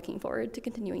 and we're looking forward to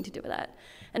continuing to do that.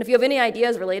 And if you have any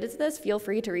ideas related to this, feel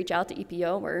free to reach out to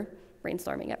EPO. We're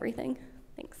brainstorming everything.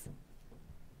 Thanks.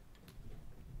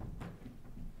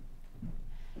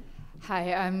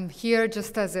 Hi, I'm here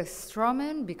just as a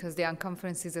strawman because the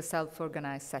unconference is a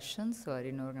self-organized session, so I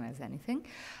didn't organize anything.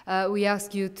 We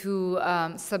ask you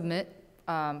to submit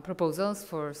proposals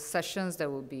for sessions that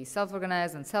will be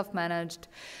self-organized and self-managed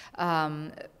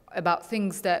about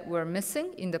things that were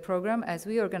missing in the program as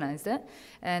we organized it,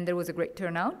 and there was a great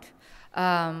turnout.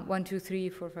 1, 2, 3,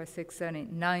 4, 5, 6, 7,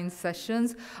 8, 9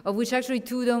 sessions, of which actually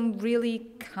 2 don't really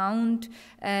count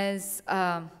as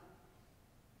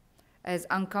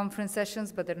unconference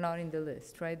sessions, but they're not in the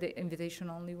list, right? The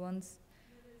invitation-only ones?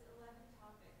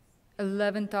 There's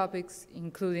 11 topics,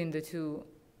 including the 2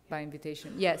 by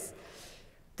invitation. Yes.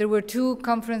 There were 2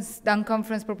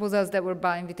 unconference proposals that were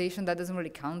by invitation. That doesn't really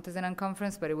count as an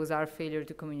unconference, but it was our failure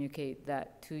to communicate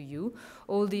that to you.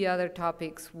 All the other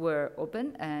topics were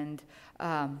open, and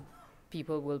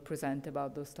people will present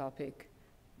about those topics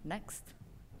next.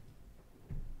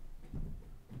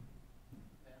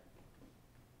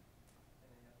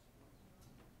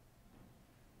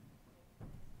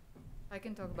 I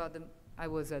can talk about them. I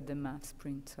was at the math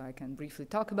sprint, so I can briefly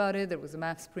talk about it. There was a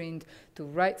math sprint to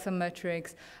write some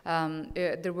metrics.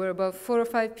 There were about 4 or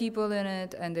 5 people in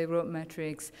it, and they wrote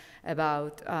metrics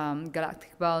about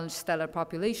galactic bulge, stellar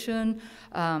population,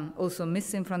 also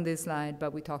missing from this slide,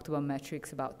 but we talked about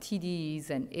metrics about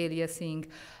TDs and aliasing.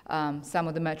 Some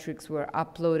of the metrics were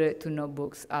uploaded to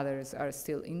notebooks, others are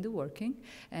still in the working.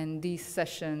 And this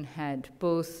session had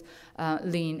both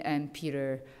Lynn and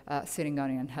Peter sitting on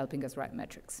it and helping us write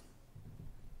metrics.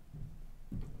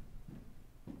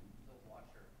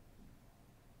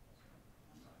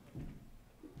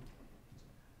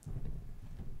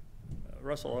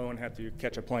 Russell Owen had to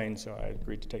catch a plane, so I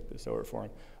agreed to take this over for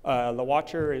him. The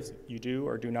Watcher, as you do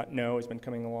or do not know, has been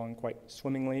coming along quite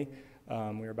swimmingly.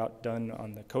 We're about done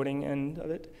on the coding end of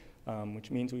it,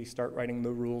 which means we start writing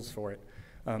the rules for it.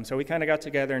 So we kind of got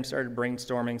together and started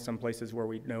brainstorming some places where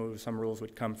we know some rules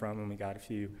would come from, and we got a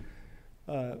few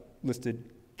listed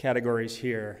categories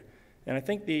here. And I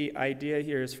think the idea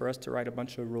here is for us to write a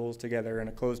bunch of rules together in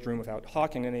a closed room without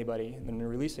talking to anybody, and then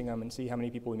releasing them and see how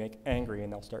many people we make angry,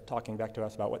 and they'll start talking back to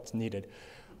us about what's needed.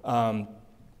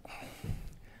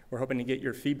 We're hoping to get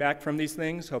your feedback from these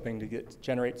things, hoping to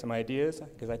generate some ideas,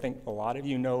 because I think a lot of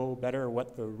you know better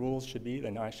what the rules should be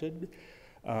than I should.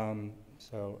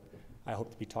 So I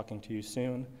hope to be talking to you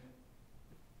soon.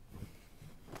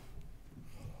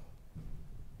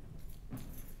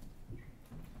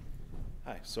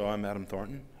 Hi, so I'm Adam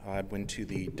Thornton. I went to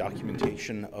the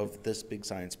documentation of this big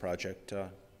science project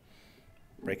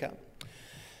breakout.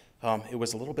 It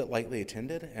was a little bit lightly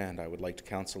attended, and I would like to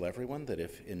counsel everyone that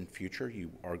if in future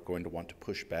you are going to want to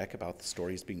push back about the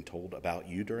stories being told about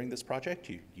you during this project,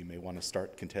 you may want to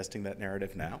start contesting that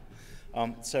narrative now.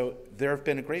 So there have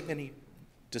been a great many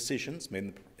decisions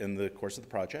made in the course of the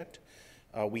project.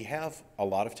 We have a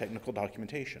lot of technical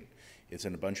documentation. It's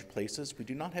in a bunch of places. We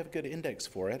do not have a good index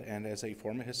for it, and as a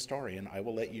former historian, I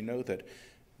will let you know that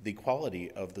the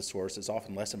quality of the source is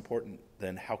often less important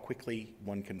than how quickly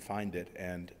one can find it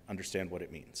and understand what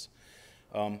it means.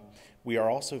 We are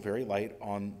also very light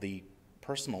on the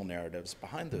personal narratives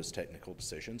behind those technical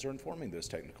decisions or informing those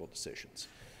technical decisions.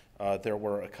 There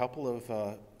were a couple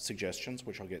of suggestions,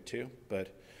 which I'll get to, but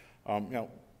you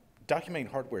know, documenting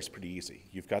hardware is pretty easy.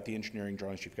 You've got the engineering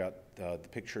drawings, you've got the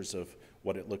pictures of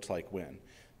what it looked like when.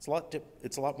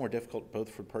 It's a lot more difficult both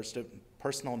for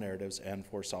personal narratives and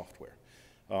for software.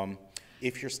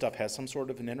 If your stuff has some sort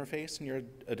of an interface and you're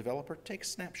a developer, take a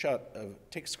snapshot,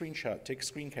 take a screenshot, take a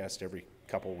screencast every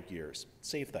couple of years.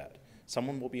 Save that.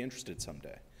 Someone will be interested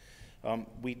someday.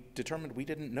 We determined we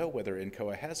didn't know whether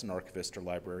NCOA has an archivist or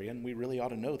librarian. We really ought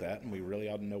to know that, and we really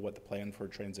ought to know what the plan for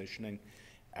transitioning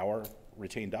our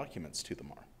retained documents to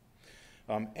them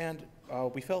are. And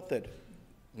we felt that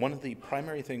one of the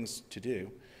primary things to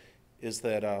do is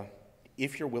that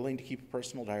if you're willing to keep a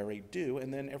personal diary, do,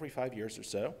 and then every 5 years or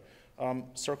so,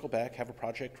 circle back, have a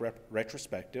project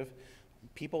retrospective.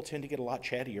 People tend to get a lot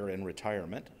chattier in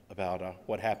retirement about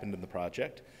what happened in the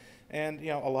project. And you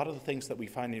know, a lot of the things that we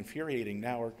find infuriating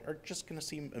now are just going to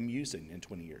seem amusing in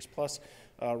 20 years. Plus,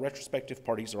 retrospective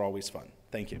parties are always fun.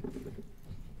 Thank you.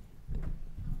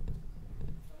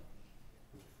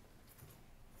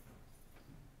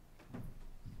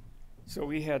 So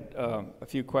we had a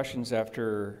few questions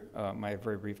after my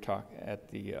very brief talk at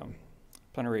the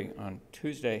plenary on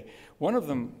Tuesday. One of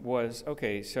them was,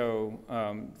 okay, so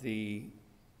the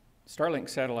Starlink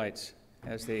satellites,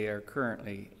 as they are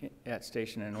currently at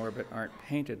station in orbit, aren't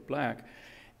painted black,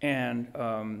 and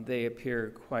they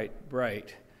appear quite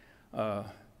bright,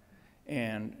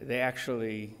 and they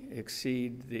actually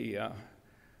exceed the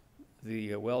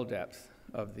well depth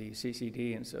of the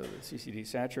CCD, and so the CCD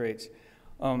saturates.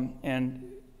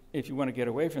 And if you want to get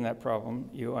away from that problem,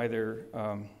 you either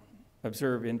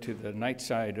observe into the night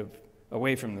side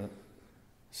away from the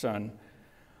sun,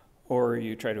 or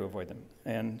you try to avoid them.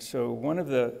 And so one of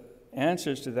the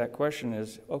answers to that question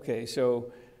is, okay,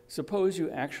 so suppose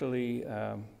you actually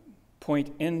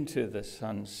point into the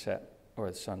sunset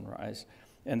or the sunrise.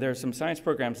 And there are some science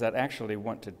programs that actually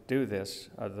want to do this.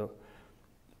 The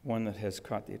one that has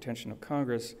caught the attention of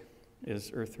Congress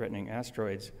is Earth-threatening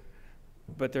asteroids.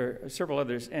 But there are several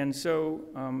others. And so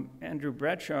Andrew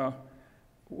Bradshaw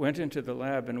went into the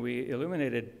lab and we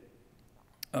illuminated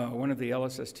one of the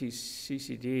LSST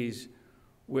CCDs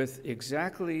with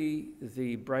exactly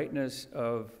the brightness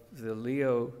of the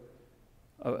LEO,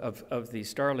 of the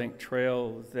Starlink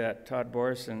trail that Todd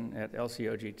Borison at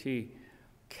LCOGT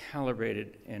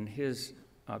calibrated in his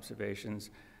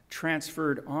observations,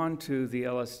 transferred onto the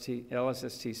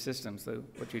LSST system. So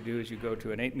what you do is you go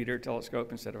to an 8-meter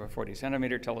telescope instead of a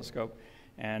 40-centimeter telescope,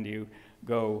 and you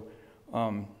go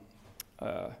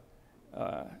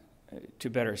to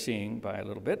better seeing by a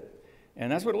little bit. And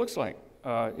that's what it looks like.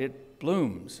 It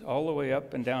blooms all the way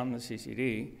up and down the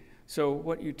CCD. So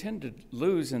what you tend to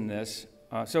lose in this,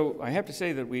 so I have to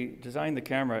say that we designed the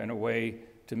camera in a way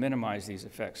to minimize these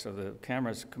effects. So the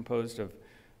camera is composed of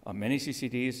many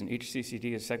CCDs, and each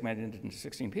CCD is segmented into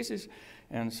 16 pieces.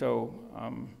 And so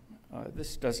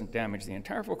this doesn't damage the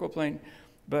entire focal plane,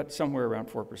 but somewhere around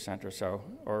 4% or so,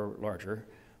 or larger,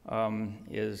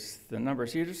 is the number.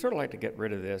 So you just sort of like to get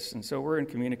rid of this. And so we're in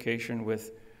communication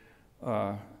with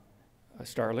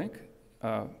Starlink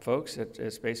folks at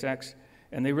SpaceX,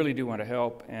 and they really do want to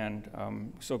help. And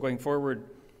so going forward,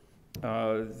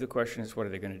 the question is, what are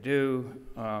they going to do?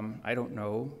 I don't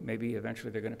know. Maybe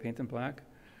eventually they're going to paint them black.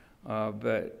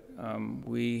 But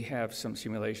we have some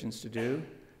simulations to do,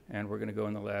 and we're going to go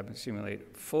in the lab and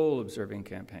simulate full observing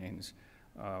campaigns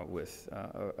with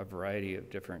a variety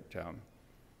of different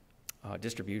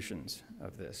distributions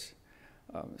of this.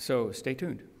 So stay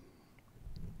tuned.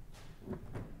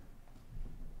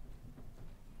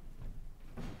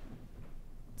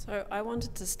 So I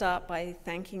wanted to start by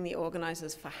thanking the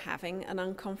organizers for having an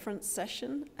unconference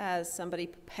session. As somebody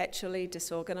perpetually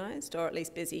disorganized, or at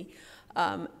least busy,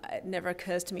 it never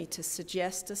occurs to me to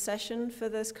suggest a session for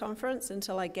this conference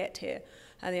until I get here.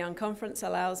 And the unconference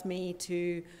allows me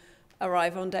to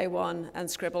arrive on day one and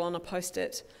scribble on a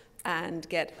post-it and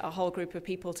get a whole group of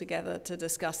people together to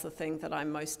discuss the thing that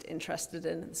I'm most interested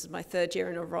in. This is my third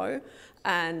year in a row,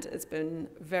 and it's been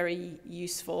very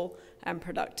useful and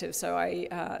productive. So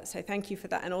I say thank you for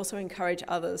that, and also encourage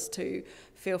others to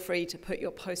feel free to put your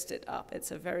post-it up.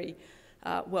 It's a very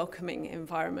welcoming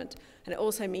environment. And it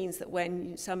also means that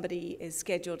when somebody is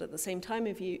scheduled at the same time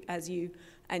as you,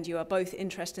 and you are both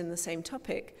interested in the same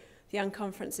topic, the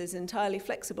unconference is entirely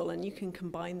flexible, and you can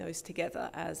combine those together,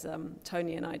 as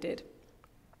Tony and I did,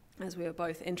 as we were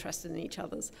both interested in each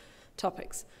other's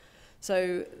topics.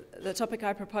 So the topic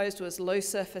I proposed was low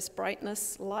surface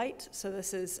brightness light. So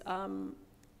this is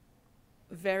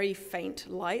very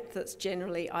faint light that's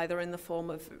generally either in the form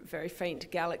of very faint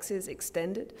galaxies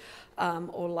extended,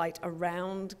 or light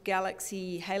around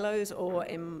galaxy halos, or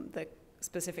in the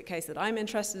specific case that I'm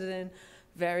interested in,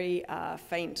 very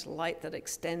faint light that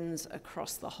extends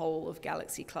across the whole of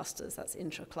galaxy clusters. That's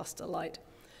intra-cluster light.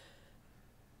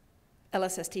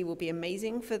 LSST will be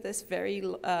amazing for this very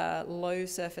low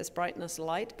surface brightness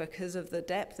light because of the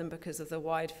depth and because of the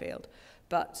wide field.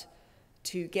 But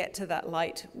to get to that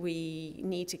light, we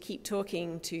need to keep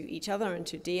talking to each other and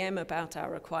to DM about our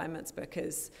requirements,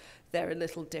 because they're a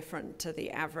little different to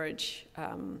the average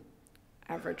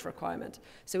requirement.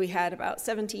 So we had about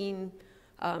 17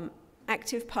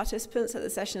 active participants at the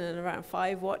session and around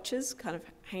 5 watchers kind of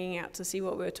hanging out to see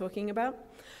what we were talking about.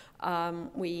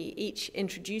 We each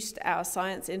introduced our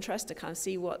science interest to kind of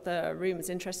see what the room is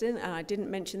interested in. And I didn't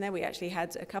mention there, we actually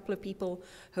had a couple of people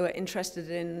who are interested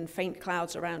in faint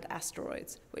clouds around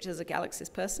asteroids, which as a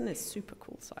galaxist person is super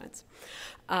cool science.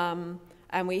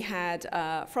 And we had,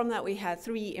 from that, we had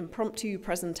 3 impromptu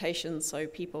presentations, so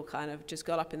people kind of just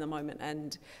got up in the moment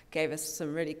and gave us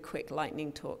some really quick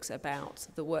lightning talks about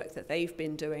the work that they've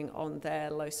been doing on their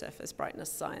low surface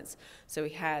brightness science. So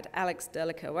we had Alex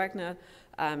Delica-Wagner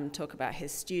talk about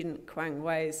his student Quang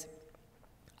Wei's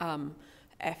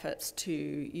efforts to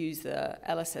use the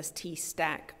LSST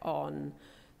stack on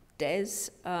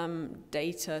DES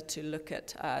data to look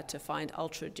at, to find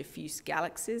ultra diffuse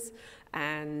galaxies,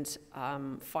 and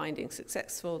finding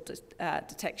successful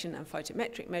detection and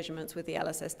photometric measurements with the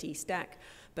LSST stack.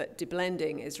 But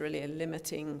deblending is really a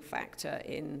limiting factor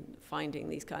in finding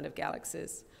these kind of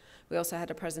galaxies. We also had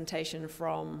a presentation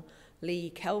from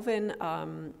Lee Kelvin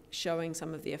showing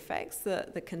some of the effects,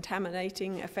 the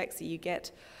contaminating effects that you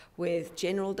get with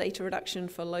general data reduction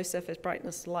for low surface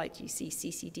brightness light. You see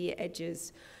CCD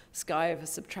edges, sky over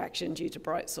subtraction due to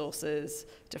bright sources,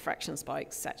 diffraction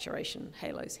spikes, saturation,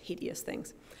 halos, hideous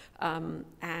things.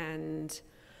 And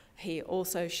he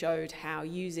also showed how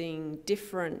using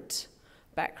different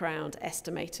background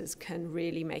estimators can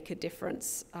really make a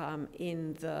difference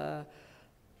in the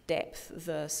depth,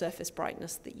 the surface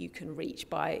brightness that you can reach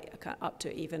by up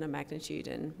to even a magnitude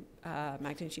in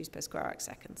magnitudes per square arc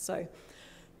second. So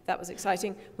that was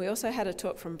exciting. We also had a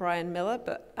talk from Brian Miller,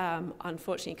 but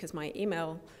unfortunately, because my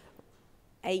email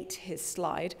ate his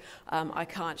slide, I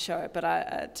can't show it.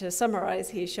 But to summarize,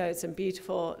 he showed some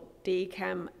beautiful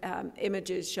DCAM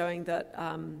images showing that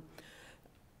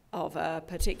of a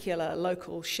particular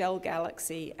local shell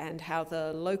galaxy, and how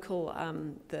the local,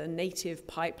 the native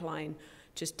pipeline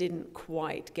just didn't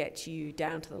quite get you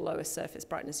down to the lowest surface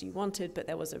brightness you wanted, but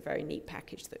there was a very neat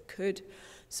package that could.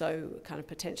 So kind of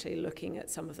potentially looking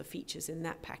at some of the features in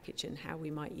that package and how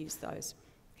we might use those.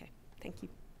 Okay, thank you.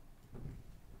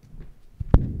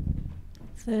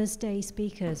 Thursday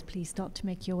speakers, please start to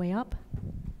make your way up.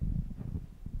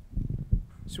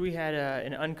 So we had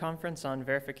an unconference on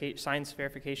science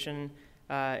verification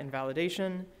and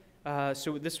validation.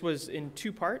 So this was in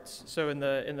 2 parts. So in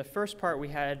the first part, we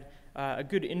had a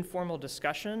good informal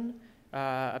discussion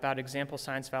about example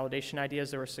science validation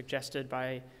ideas that were suggested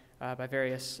by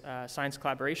various science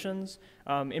collaborations.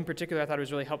 In particular, I thought it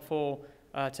was really helpful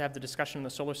to have the discussion on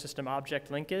the solar system object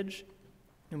linkage.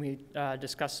 And we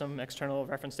discussed some external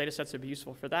reference data sets that would be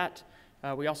useful for that.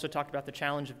 We also talked about the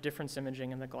challenge of difference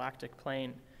imaging in the galactic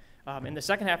plane. In the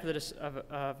second half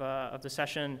of the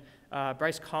session,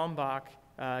 Bryce Kalmbach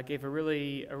gave a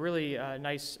really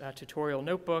nice tutorial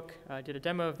notebook, did a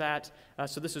demo of that.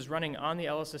 So this is running on the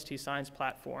LSST science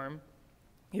platform.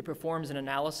 It performs an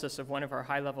analysis of one of our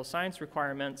high-level science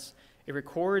requirements. It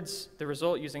records the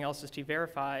result using LSST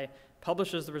Verify,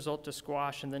 publishes the result to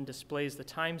Squash, and then displays the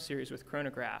time series with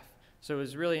chronograph. So it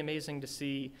was really amazing to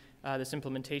see this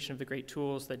implementation of the great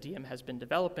tools that DM has been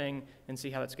developing and see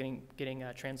how that's getting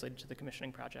translated to the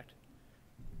commissioning project.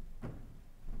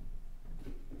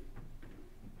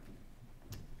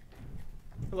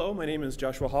 Hello, my name is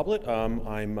Joshua Hoblet.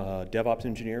 I'm a DevOps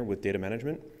engineer with data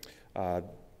management.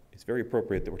 It's very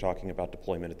appropriate that we're talking about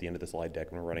deployment at the end of the slide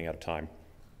deck when we're running out of time.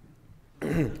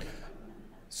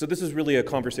 So this is really a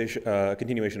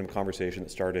continuation of a conversation that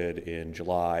started in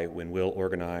July when Will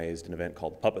organized an event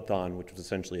called Puppeton, which was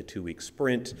essentially a 2-week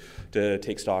sprint to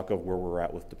take stock of where we're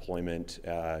at with deployment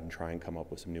and try and come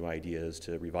up with some new ideas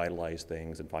to revitalize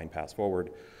things and find paths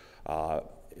forward.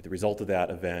 The result of that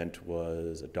event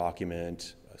was a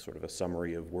document, sort of a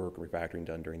summary of work and refactoring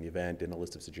done during the event, and a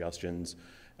list of suggestions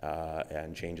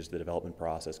and changes to the development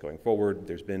process going forward.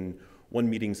 There's been one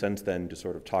meeting since then to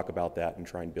sort of talk about that and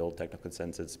try and build technical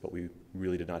consensus, but we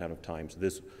really did not have enough time. So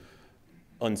this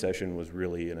unsession was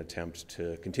really an attempt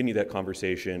to continue that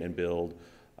conversation and build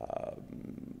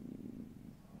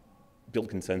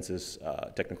consensus,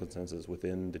 technical consensus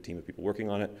within the team of people working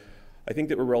on it. I think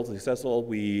that we're relatively successful.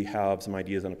 We have some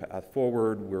ideas on a path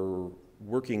forward. We're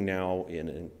working now in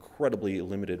an incredibly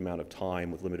limited amount of time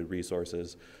with limited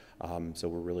resources. So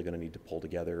we're really going to need to pull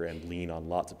together and lean on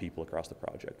lots of people across the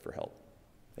project for help.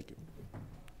 Thank you.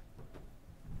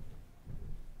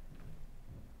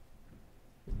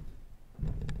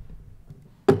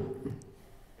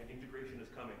 And integration is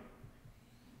coming.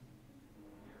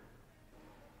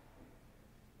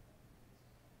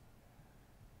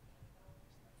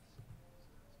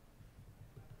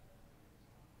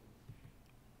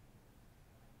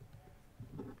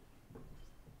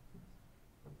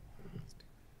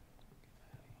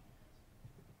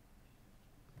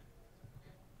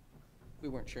 We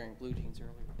weren't sharing blue jeans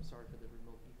earlier. Sorry for the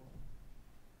remote people.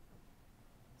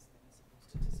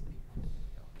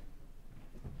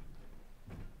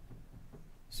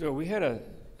 So we had a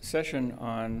session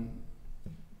on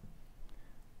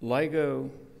LIGO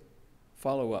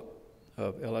follow-up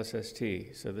of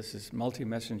LSST. So this is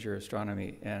multi-messenger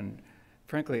astronomy. And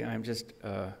frankly, I'm just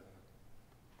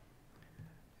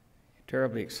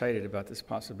terribly excited about this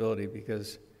possibility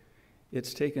because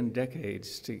it's taken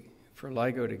decades for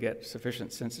LIGO to get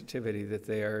sufficient sensitivity that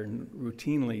they are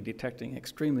routinely detecting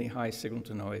extremely high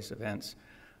signal-to-noise events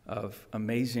of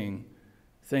amazing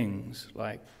things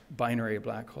like binary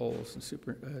black holes and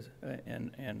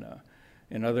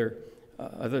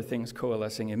other things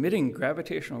coalescing, emitting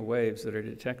gravitational waves that are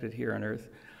detected here on Earth.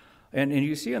 And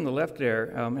you see on the left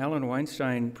there, Alan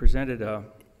Weinstein presented sort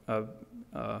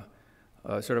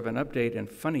of an update in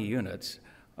funny units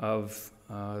of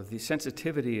the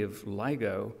sensitivity of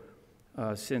LIGO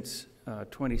since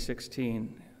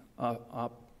 2016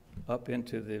 up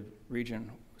into the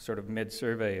region sort of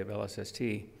mid-survey of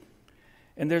LSST.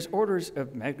 And there's orders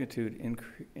of magnitude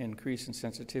increase in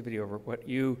sensitivity over what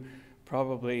you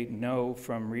probably know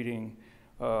from reading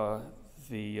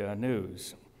the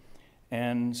news.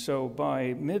 And so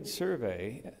by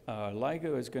mid-survey,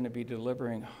 LIGO is going to be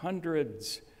delivering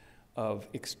hundreds of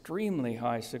extremely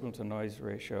high signal-to-noise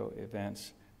ratio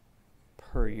events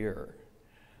per year.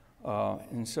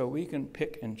 And so we can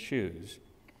pick and choose.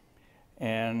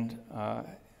 And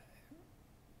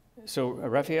so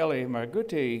Raffaele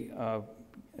Margutti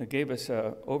gave us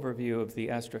an overview of the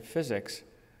astrophysics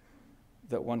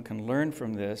that one can learn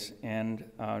from this, and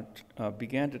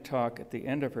began to talk at the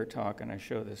end of her talk, and I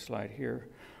show this slide here,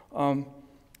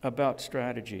 about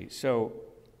strategy. So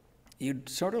you'd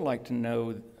sort of like to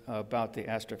know about the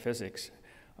astrophysics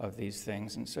of these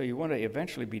things, and so you want to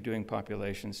eventually be doing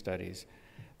population studies.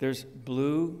 There's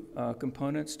blue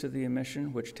components to the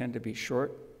emission, which tend to be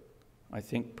short. I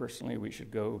think personally we should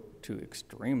go to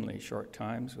extremely short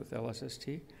times with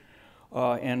LSST.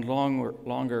 And longer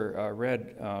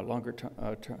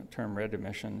term red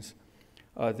emissions.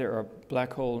 There are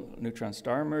black hole neutron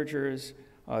star mergers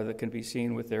that can be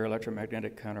seen with their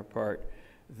electromagnetic counterpart.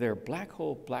 They're black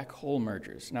hole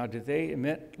mergers. Now, do they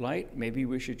emit light? Maybe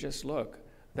we should just look.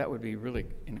 That would be really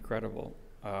incredible.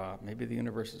 Maybe the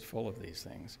universe is full of these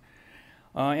things.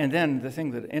 And then the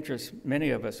thing that interests many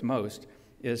of us most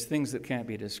is things that can't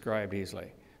be described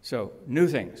easily. So new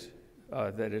things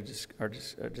that are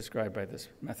described by this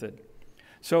method.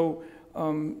 So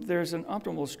there's an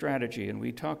optimal strategy, and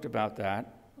we talked about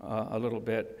that a little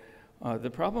bit. The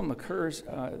problem occurs,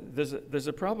 there's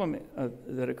a problem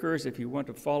that occurs if you want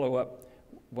to follow up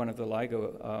one of the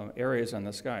LIGO areas on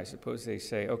the sky. Suppose they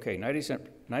say, okay,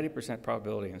 90%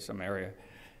 probability in some area.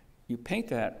 You paint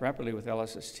that rapidly with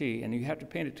LSST, and you have to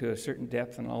paint it to a certain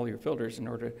depth in all your filters in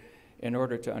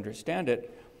order to understand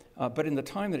it. But in the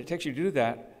time that it takes you to do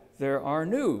that, there are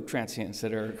new transients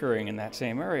that are occurring in that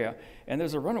same area, and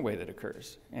there's a runaway that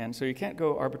occurs. And so you can't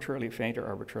go arbitrarily faint or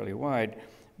arbitrarily wide,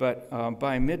 but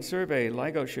by mid-survey,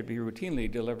 LIGO should be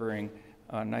routinely delivering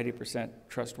 90%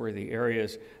 trustworthy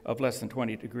areas of less than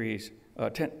 20 degrees,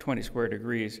 20 square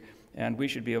degrees, and we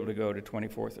should be able to go to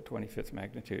 24th or 25th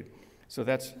magnitude. So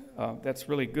that's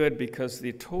really good, because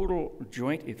the total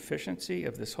joint efficiency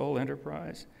of this whole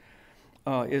enterprise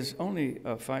is only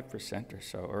 5% or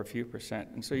so, or a few percent,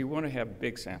 and so you want to have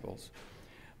big samples.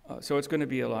 So it's going to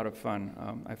be a lot of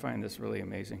fun. I find this really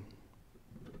amazing.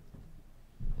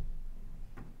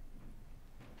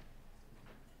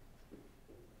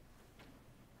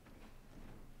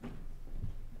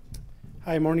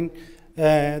 Hi, morning.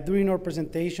 During our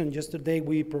presentation yesterday,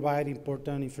 we provide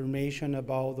important information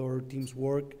about our team's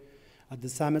work at the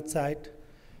summit site.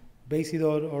 Based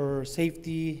on our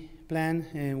safety plan,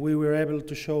 and we were able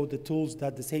to show the tools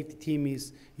that the safety team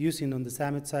is using on the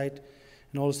summit site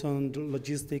and also on the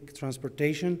logistic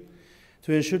transportation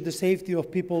to ensure the safety of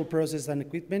people, process, and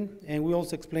equipment. And we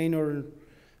also explain our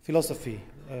philosophy,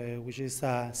 which is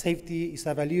safety is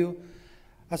a value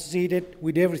associated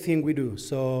with everything we do.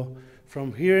 So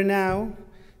from here now,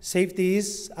 safety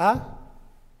is a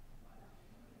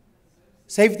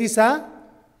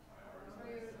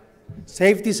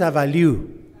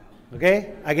value.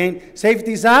 Okay? Again,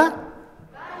 safety is a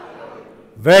value.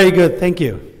 Very good, thank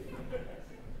you.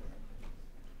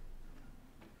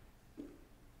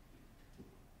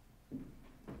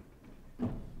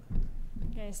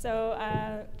 Okay, so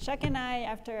Chuck and I,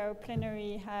 after our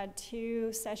plenary, had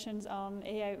 2 sessions on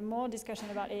AI, more discussion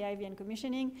about AIV and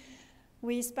commissioning.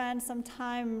 We spent some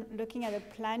time looking at the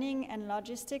planning and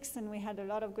logistics, and we had a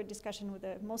lot of good discussion with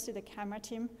mostly the camera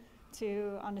team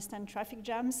to understand traffic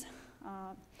jams.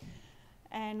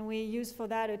 And we used for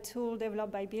that a tool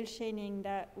developed by Bill Shaning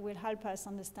that will help us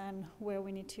understand where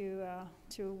we need to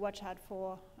watch out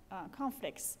for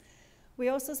conflicts. We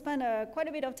also spent quite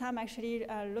a bit of time actually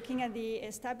looking at the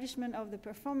establishment of the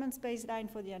performance baseline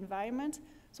for the environment.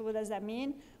 So what does that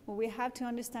mean? Well, we have to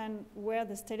understand where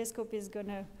this telescope is going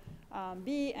to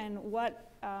be and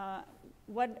what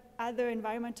other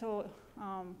environmental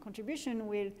contribution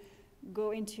will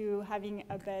go into having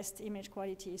a best image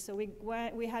quality. So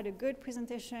we had a good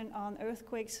presentation on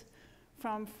earthquakes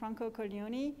from Franco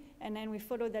Corleone, and then we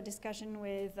followed that discussion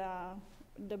with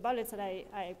the bullets that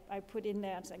I put in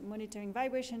there. It's like monitoring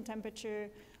vibration,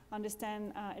 temperature,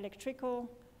 understand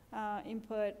electrical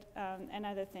input, and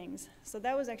other things. So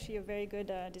that was actually a very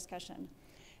good discussion.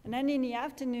 And then in the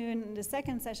afternoon, the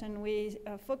second session, we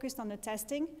focused on the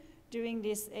testing during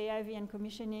this AIV and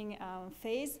commissioning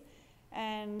phase,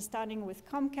 and starting with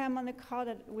ComCam on the car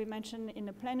that we mentioned in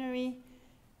the plenary,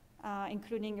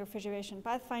 including refrigeration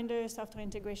pathfinder, software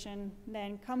integration,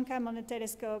 then ComCam on the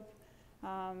telescope,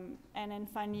 and then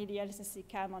finally the LSST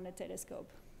cam on the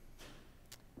telescope.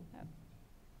 Yep.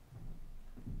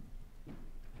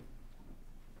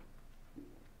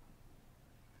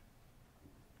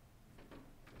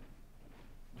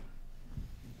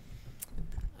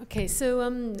 Okay, so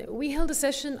we held a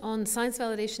session on science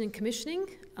validation and commissioning.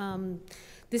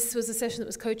 This was a session that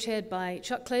was co-chaired by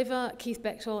Chuck Claver, Keith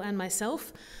Bechtel, and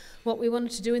myself. What we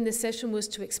wanted to do in this session was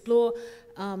to explore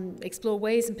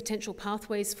ways and potential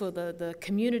pathways for the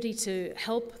community to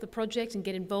help the project and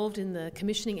get involved in the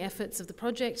commissioning efforts of the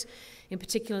project, in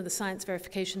particular the science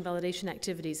verification validation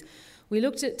activities. We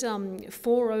looked at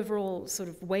 4 overall sort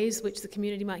of ways which the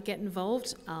community might get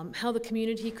involved, how the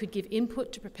community could give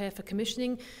input to prepare for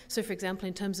commissioning. So for example,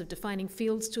 in terms of defining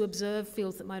fields to observe,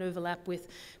 fields that might overlap with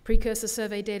precursor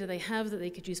survey data they have that they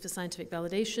could use for scientific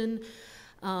validation,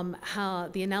 how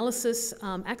the analysis,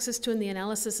 access to and the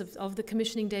analysis of the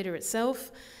commissioning data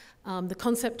itself, the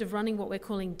concept of running what we're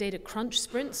calling data crunch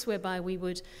sprints, whereby we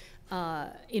would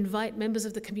invite members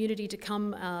of the community to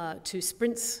come to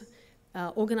sprints,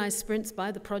 organized sprints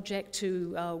by the project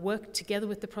to work together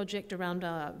with the project around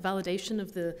validation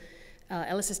of the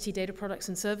LSST data products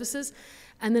and services.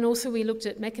 And then also we looked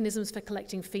at mechanisms for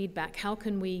collecting feedback. How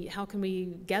can we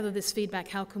gather this feedback?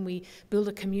 How can we build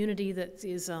a community that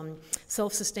is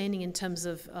self-sustaining in terms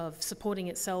of supporting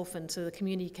itself, and so the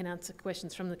community can answer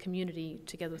questions from the community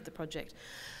together with the project.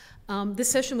 This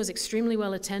session was extremely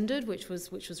well attended, which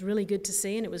was really good to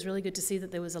see, and it was really good to see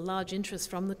that there was a large interest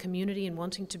from the community in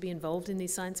wanting to be involved in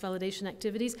these science validation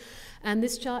activities. And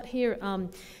this chart here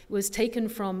was taken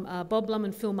from Bob Blum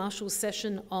and Phil Marshall's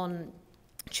session on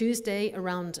Tuesday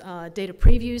around data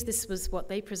previews. This was what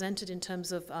they presented in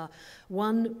terms of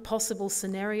one possible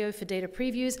scenario for data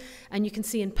previews. And you can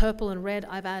see in purple and red,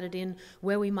 I've added in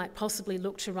where we might possibly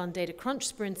look to run data crunch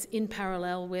sprints in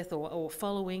parallel with or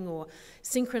following or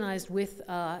synchronized with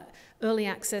early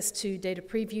access to data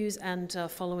previews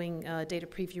and following data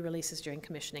preview releases during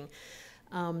commissioning.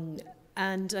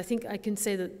 And I think I can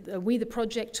say that we, the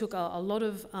project, took a lot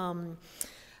of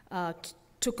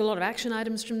action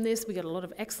items from this. We got a lot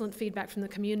of excellent feedback from the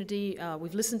community.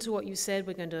 We've listened to what you said.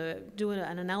 We're going to do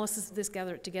an analysis of this,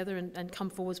 gather it together, and come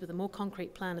forwards with a more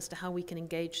concrete plan as to how we can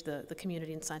engage the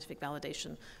community in scientific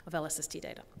validation of LSST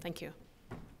data. Thank you.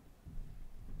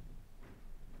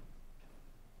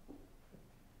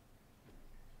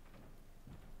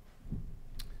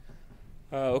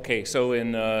 Okay, so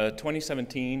in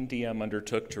 2017, DM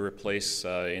undertook to replace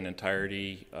in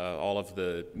entirety all of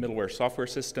the middleware software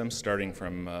systems, starting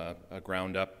from a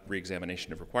ground-up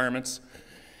re-examination of requirements.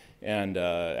 And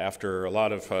after a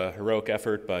lot of heroic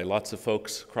effort by lots of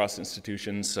folks across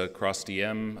institutions, across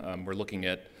DM, we're looking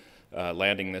at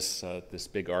landing this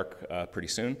big arc pretty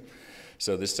soon.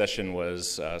 So this session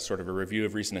was sort of a review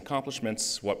of recent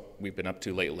accomplishments, what we've been up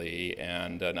to lately,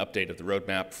 and an update of the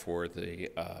roadmap for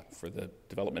the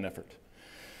development effort.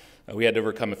 We had to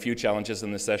overcome a few challenges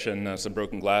in this session, some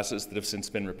broken glasses that have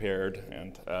since been repaired,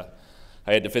 and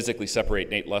I had to physically separate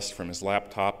Nate Lust from his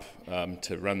laptop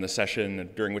to run the session,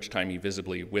 during which time he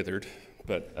visibly withered.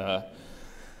 But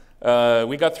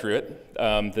we got through it.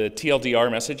 The TLDR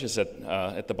message is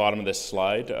at the bottom of this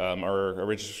slide. Our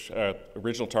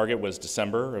original target was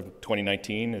December of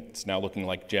 2019. It's now looking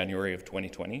like January of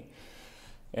 2020.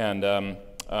 And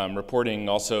reporting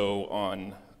also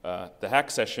on the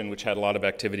hack session, which had a lot of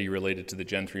activity related to the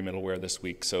Gen 3 middleware this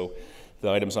week. So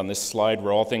the items on this slide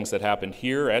were all things that happened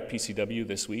here at PCW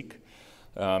this week.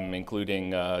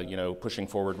 Including pushing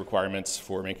forward requirements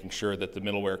for making sure that the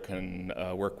middleware can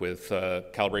work with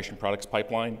calibration products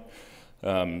pipeline.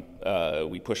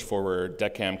 We pushed forward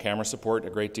DECCAM camera support a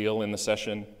great deal in the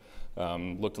session,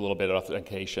 looked a little bit at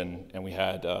authentication, and we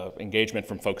had engagement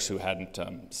from folks who hadn't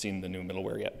seen the new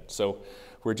middleware yet. So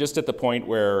we're just at the point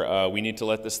where we need to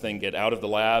let this thing get out of the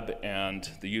lab and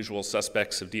the usual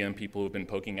suspects of DM people who've been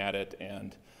poking at it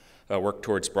and work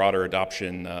towards broader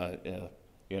adoption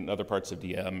in other parts of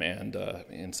DM and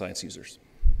in science users.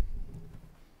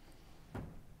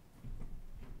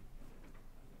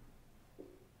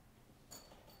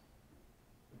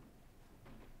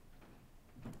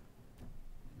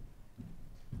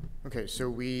 Okay, so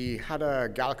we had a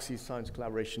Galaxy Science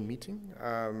Collaboration meeting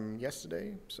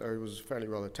yesterday, so it was fairly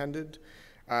well attended.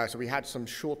 So we had some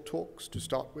short talks to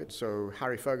start with. So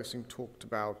Harry Ferguson talked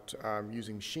about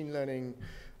using machine learning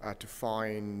to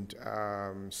find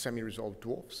semi-resolved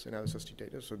dwarfs in LSST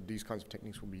data. So these kinds of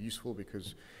techniques will be useful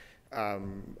because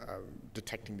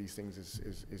detecting these things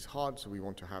is hard, so we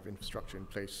want to have infrastructure in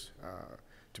place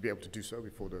to be able to do so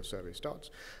before the survey starts.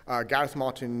 Gareth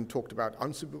Martin talked about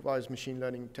unsupervised machine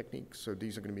learning techniques. So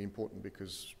these are going to be important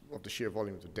because of the sheer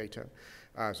volume of the data.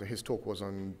 So his talk was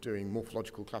on doing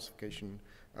morphological classification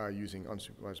using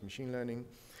unsupervised machine learning.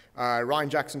 Ryan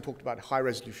Jackson talked about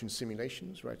high-resolution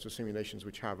simulations, right? So simulations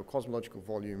which have a cosmological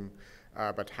volume,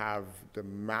 but have the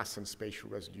mass and spatial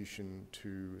resolution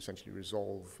to essentially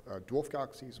resolve dwarf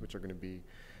galaxies, which are going to be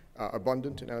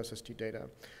abundant in LSST data.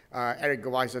 Eric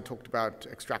Geweiser talked about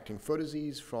extracting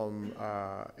photoses from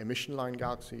emission line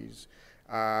galaxies.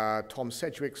 Tom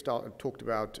Sedgwick talked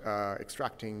about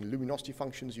extracting luminosity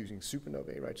functions using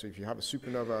supernovae, right? So if you have a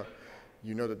supernova,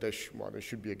 you know that there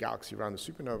should be a galaxy around the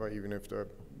supernova, even if the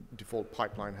default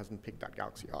pipeline hasn't picked that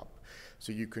galaxy up.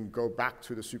 So you can go back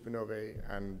to the supernovae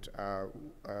and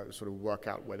sort of work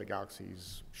out where the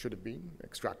galaxies should have been,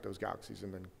 extract those galaxies,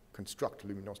 and then construct a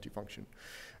luminosity function.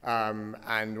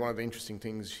 And one of the interesting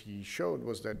things he showed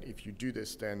was that if you do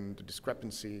this, then the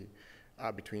discrepancy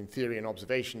between theory and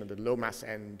observation at the low mass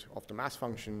end of the mass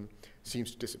function seems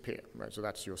to disappear, right? So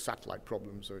that's your satellite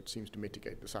problem, so it seems to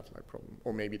mitigate the satellite problem,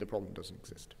 or maybe the problem doesn't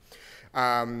exist.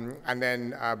 And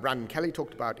then Brandon Kelly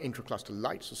talked about intracluster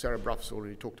light. So Sarah Bruff's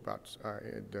already talked about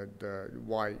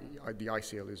why the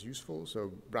ICL is useful.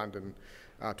 So Brandon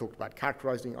talked about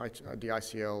characterizing the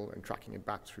ICL and tracking it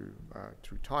back through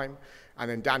time. And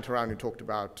then Dan Taranu talked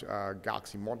about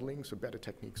galaxy modeling, so better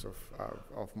techniques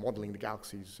of modeling the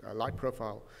galaxy's light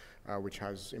profile, which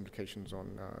has implications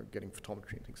on getting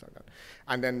photometry and things like that.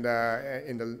 And then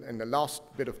in the last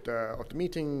bit of the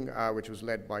meeting, which was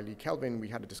led by Lee Kelvin, we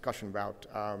had a discussion about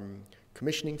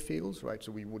commissioning fields, right?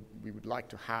 So we would like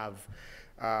to have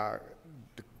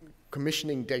the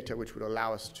commissioning data which would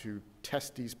allow us to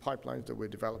test these pipelines that we're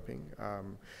developing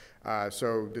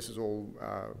So this is all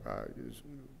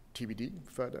TBD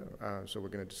further, so we're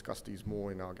going to discuss these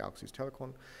more in our Galaxies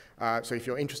Telecon. So if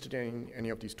you're interested in any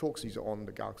of these talks, these are on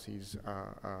the Galaxies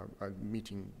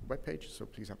meeting webpage, so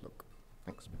please have a look.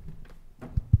 Thanks.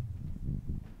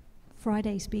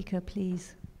 Friday speaker,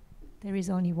 please. There is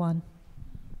only one.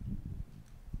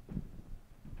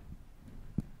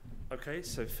 Okay,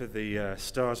 so for the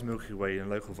STARS Milky Way and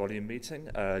local volume meeting,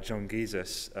 John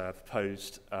Gieses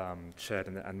proposed, chaired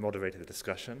and moderated the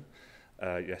discussion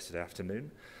yesterday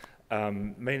afternoon.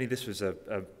 Mainly this was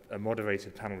a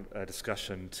moderated panel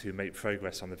discussion to make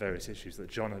progress on the various issues that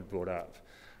John had brought up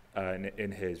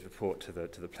in his report to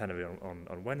the plenary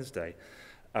on Wednesday.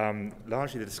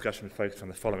 Largely the discussion focused on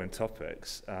the following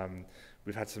topics.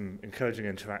 We've had some encouraging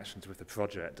interactions with the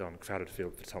project on crowded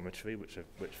field photometry, which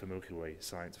for Milky Way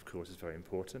science, of course, is very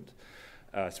important.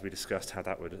 So we discussed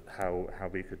how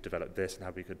we could develop this and how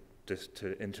we could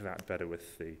to interact better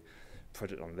with the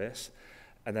project on this.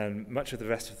 And then much of the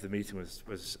rest of the meeting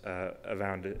was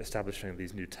around establishing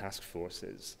these new task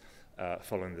forces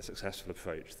following the successful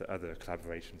approach that other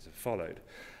collaborations have followed.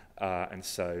 And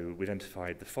so we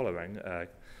identified the following.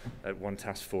 One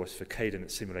task force for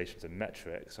cadence simulations and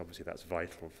metrics, obviously that's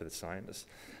vital for the science.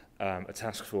 A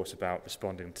task force about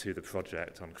responding to the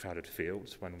project on crowded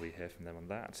fields when we hear from them on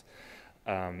that.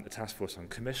 A task force on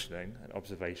commissioning and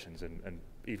observations and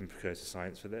even precursor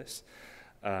science for this.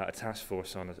 A task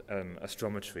force on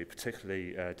astrometry,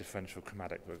 particularly differential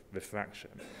chromatic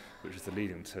refraction, which is the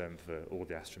leading term for all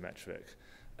the astrometric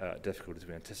difficulties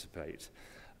we anticipate.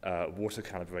 Water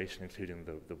calibration, including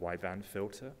the wideband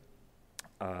filter.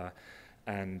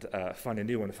 And finally a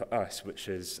new one for us, which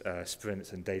is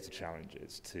sprints and data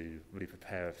challenges to really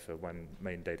prepare for when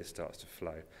main data starts to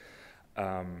flow.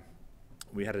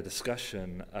 We had a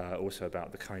discussion also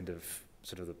about the kind of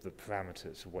the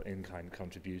parameters of what in-kind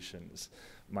contributions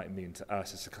might mean to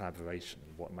us as a collaboration,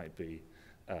 and what might be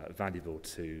valuable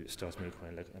to STARS Milky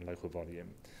Way and local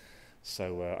volume.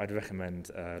 So I'd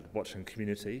recommend watching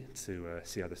Community to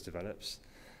see how this develops.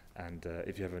 And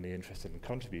if you have any interest in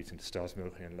contributing to STARS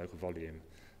Milky Way and local volume,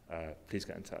 please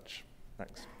get in touch.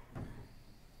 Thanks.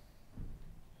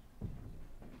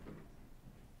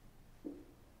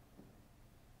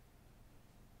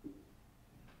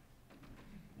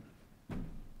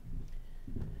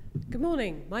 Good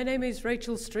morning. My name is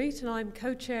Rachel Street, and I'm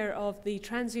co-chair of the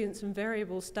Transients and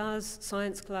Variable Stars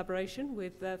Science Collaboration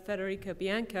with Federica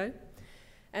Bianco.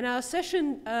 And our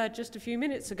session just a few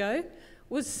minutes ago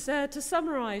was to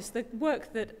summarise the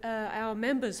work that our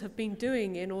members have been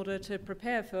doing in order to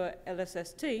prepare for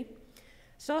LSST,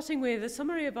 starting with a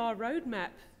summary of our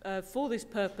roadmap for this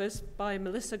purpose by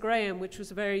Melissa Graham, which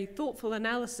was a very thoughtful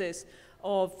analysis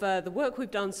of the work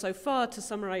we've done so far to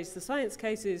summarise the science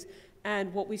cases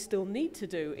and what we still need to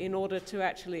do in order to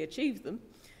actually achieve them,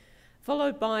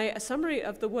 followed by a summary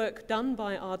of the work done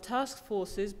by our task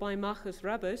forces by Marcus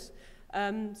Rabus,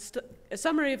 a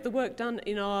summary of the work done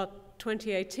in our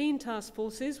 2018 task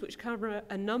forces, which cover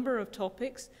a number of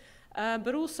topics,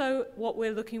 but also what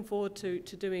we're looking forward to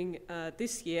doing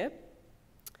this year.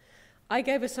 I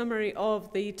gave a summary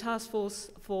of the task force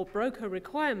for broker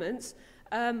requirements,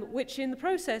 which in the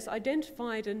process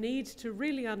identified a need to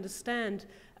really understand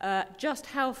just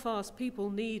how fast people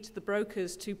need the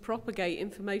brokers to propagate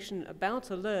information about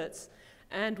alerts.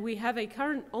 And we have a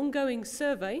current ongoing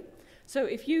survey. So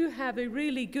if you have a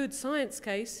really good science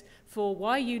case for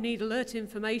why you need alert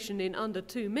information in under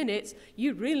 2 minutes,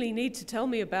 you really need to tell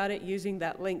me about it using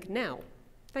that link now.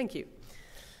 Thank you.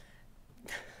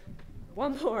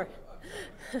 One more.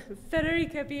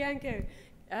 Federica Bianco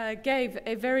gave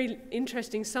a very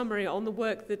interesting summary on the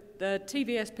work that the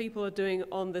TVS people are doing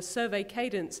on the survey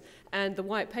cadence and the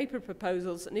white paper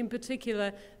proposals, and in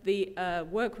particular the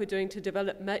work we're doing to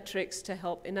develop metrics to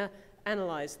help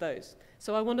analyze those.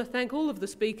 So I want to thank all of the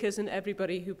speakers and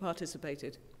everybody who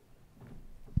participated.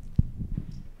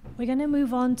 We're going to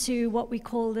move on to what we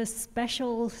call the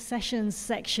special sessions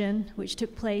section, which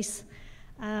took place.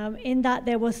 In that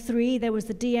there were 3. There was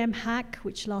the DM hack,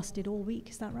 which lasted all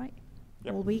week, is that right?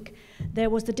 Yep. All week.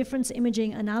 There was the difference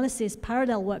imaging analysis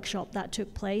parallel workshop that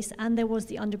took place, and there was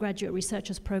the undergraduate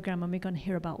researchers program, and we're going to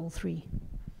hear about all 3.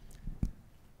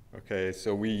 Okay,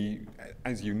 so we,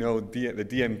 as you know, the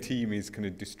DM team is kind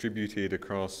of distributed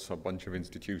across a bunch of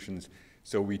institutions.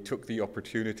 So we took the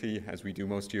opportunity, as we do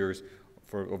most years,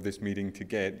 of this meeting to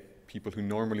get people who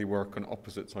normally work on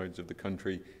opposite sides of the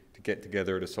country to get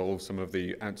together to solve some of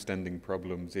the outstanding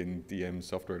problems in DM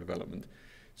software development.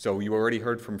 So you already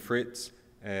heard from Fritz.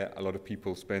 A lot of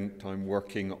people spent time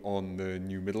working on the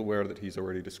new middleware that he's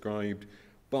already described,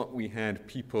 but we had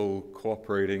people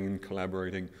cooperating and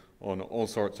collaborating on all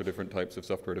sorts of different types of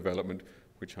software development,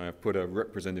 which I have put a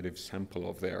representative sample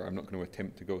of there. I'm not going to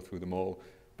attempt to go through them all,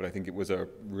 but I think it was a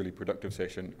really productive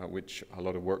session at which a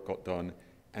lot of work got done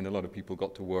and a lot of people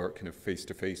got to work kind of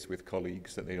face-to-face with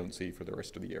colleagues that they don't see for the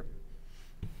rest of the year.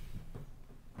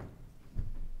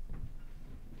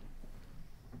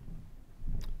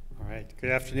 All right,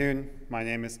 good afternoon. My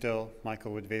name is still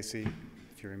Michael Woodvasey,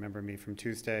 if you remember me from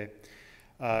Tuesday.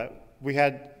 We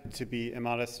had, to be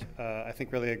immodest, I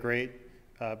think really a great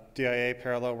DIA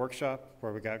parallel workshop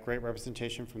where we got great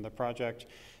representation from the project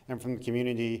and from the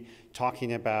community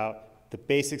talking about the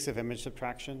basics of image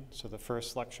subtraction. So the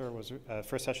first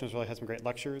session really had some great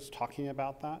lectures talking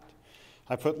about that.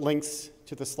 I put links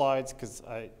to the slides because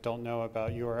I don't know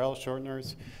about URL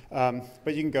shorteners,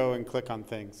 but you can go and click on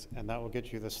things and that will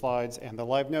get you the slides and the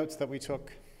live notes that we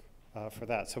took for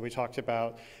that. So we talked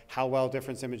about how well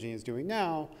difference imaging is doing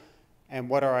now and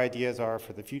what our ideas are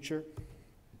for the future.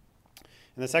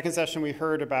 In the second session, we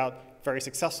heard about very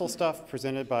successful stuff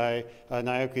presented by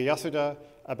Naoki Yasuda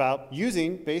about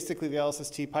using basically the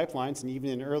LSST pipelines and even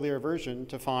an earlier version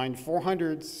to find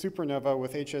 400 supernova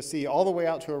with HSC all the way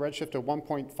out to a redshift of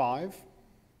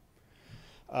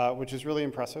 1.5, which is really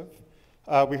impressive.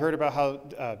 We heard about how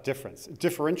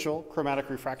differential chromatic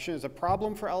refraction is a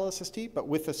problem for LSST, but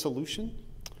with a solution.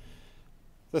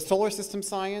 The solar system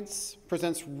science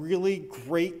presents really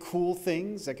great, cool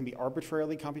things that can be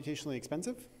arbitrarily computationally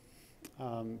expensive,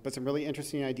 but some really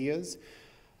interesting ideas.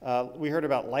 We heard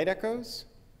about light echoes.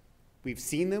 We've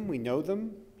seen them, we know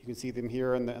them. You can see them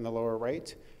here in the lower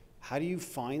right. How do you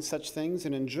find such things?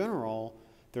 And in general,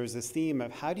 there's this theme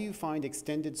of how do you find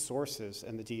extended sources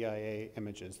in the DIA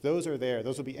images? Those are there,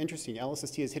 those will be interesting.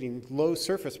 LSST is hitting low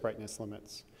surface brightness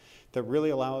limits that really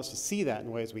allow us to see that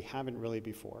in ways we haven't really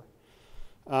before.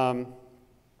 And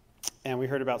we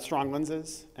heard about strong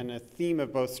lenses, and a theme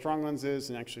of both strong lenses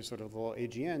and actually sort of the little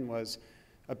AGN was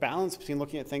a balance between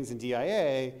looking at things in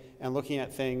DIA and looking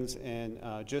at things in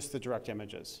just the direct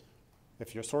images.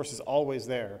 If your source is always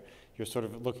there, you're sort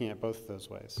of looking at both of those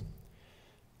ways.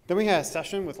 Then we had a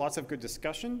session with lots of good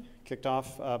discussion, kicked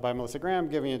off by Melissa Graham,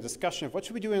 giving a discussion of what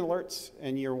should we do in alerts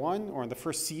in year one or in the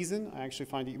first season. I actually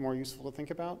find it more useful to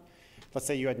think about. Let's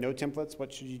say you had no templates,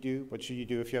 what should you do? What should you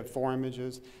do if you have 4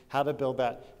 images? How to build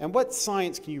that? And what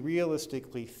science can you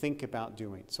realistically think about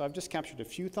doing? So I've just captured a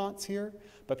few thoughts here,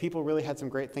 but people really had some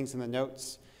great things in the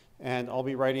notes. And I'll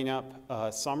be writing up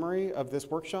a summary of this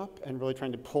workshop and really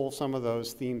trying to pull some of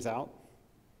those themes out.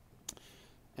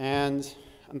 And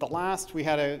the last, we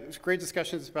had great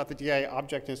discussions about the DIA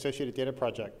object and associated data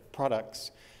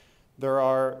products. There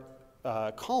are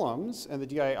columns in the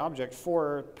DIA object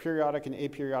for periodic and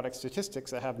aperiodic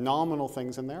statistics that have nominal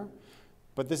things in there.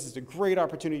 But this is a great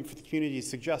opportunity for the community to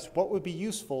suggest what would be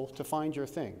useful to find your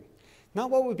thing. Not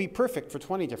what would be perfect for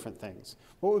 20 different things.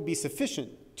 What would be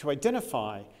sufficient to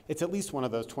identify it's at least one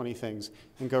of those 20 things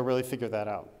and go really figure that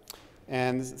out.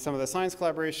 And some of the science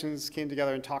collaborations came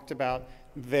together and talked about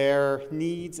their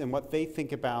needs and what they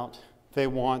think about they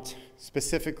want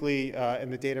specifically in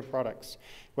the data products,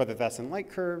 whether that's in light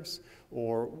curves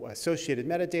or associated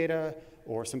metadata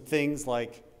or some things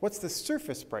like what's the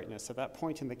surface brightness at that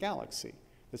point in the galaxy?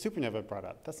 The supernova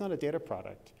product, that's not a data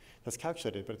product that's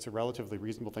calculated, but it's a relatively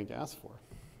reasonable thing to ask for.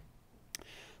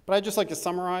 But I'd just like to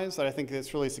summarize that I think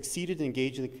it's really succeeded in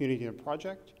engaging the community in a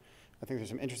project. I think there's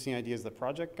some interesting ideas the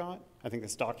project got. I think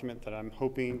this document that I'm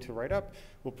hoping to write up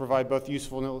will provide both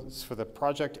useful notes for the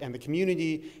project and the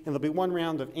community, and there'll be one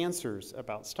round of answers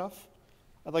about stuff.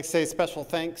 I'd like to say special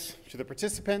thanks to the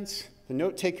participants, the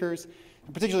note takers,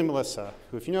 and particularly Melissa,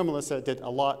 who, if you know Melissa, did a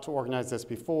lot to organize this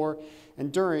before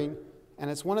and during, and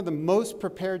it's one of the most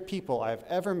prepared people I've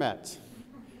ever met.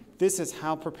 This is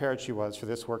how prepared she was for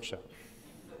this workshop.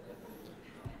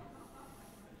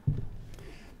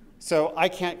 So I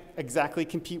can't exactly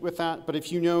compete with that, but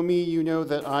if you know me, you know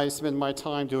that I spend my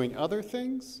time doing other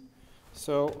things.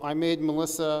 So I made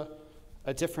Melissa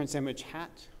a difference image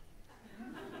hat.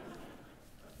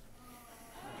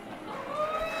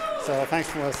 So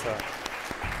thanks, Melissa.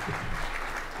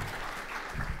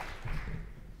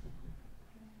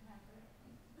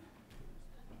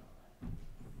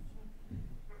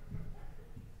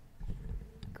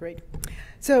 Great.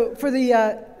 So for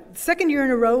the second year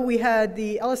in a row, we had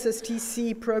the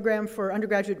LSSTC program for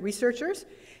undergraduate researchers.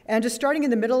 And just starting in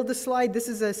the middle of the slide, this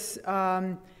is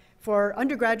for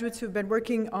undergraduates who have been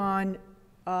working on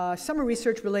summer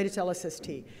research related to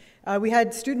LSST. We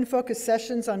had student-focused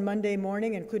sessions on Monday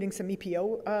morning, including some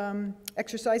EPO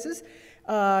exercises.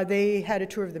 They had a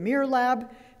tour of the NOIRLab.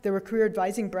 There were career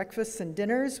advising breakfasts and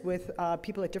dinners with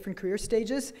people at different career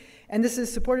stages. And this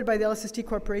is supported by the LSST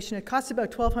Corporation. It costs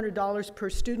about $1,200 per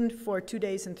student for 2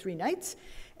 days and 3 nights.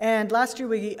 And last year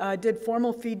we did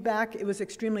formal feedback. It was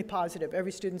extremely positive.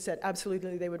 Every student said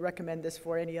absolutely they would recommend this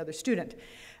for any other student.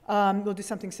 We'll do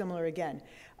something similar again.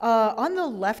 On the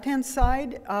left-hand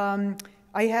side,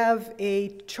 I have a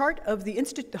chart of the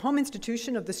home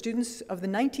institution of the students, of the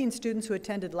 19 students who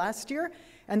attended last year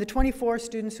and the 24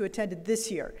 students who attended this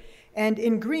year. And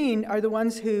in green are the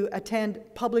ones who attend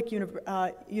public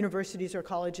universities or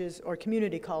colleges or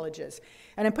community colleges.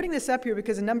 And I'm putting this up here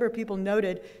because a number of people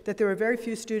noted that there were very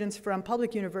few students from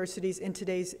public universities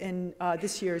in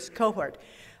this year's cohort.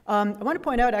 I want to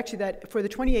point out actually that for the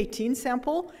 2018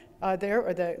 sample or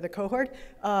the cohort,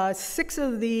 6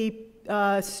 of the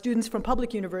students from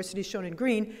public universities, shown in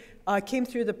green, came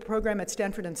through the program at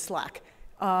Stanford and SLAC.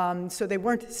 So they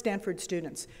weren't Stanford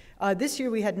students. This year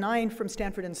we had 9 from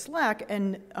Stanford and SLAC,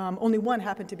 and only 1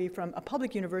 happened to be from a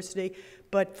public university,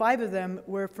 but 5 of them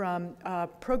were from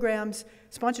programs,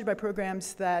 sponsored by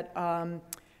programs that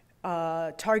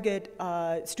target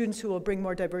students who will bring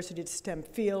more diversity to STEM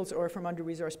fields or from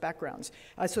under-resourced backgrounds.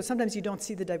 So sometimes you don't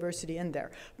see the diversity in there.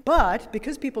 But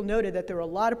because people noted that there were a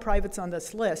lot of privates on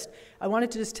this list, I wanted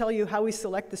to just tell you how we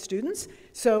select the students.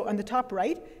 So on the top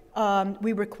right,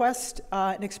 we request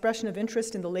an expression of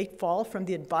interest in the late fall from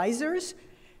the advisors.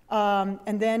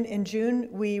 And then in June,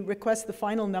 we request the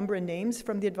final number and names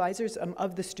from the advisors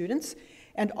of the students.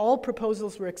 And all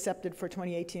proposals were accepted for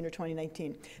 2018 or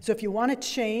 2019. So if you want to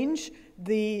change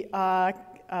the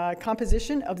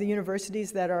composition of the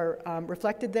universities that are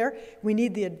reflected there, we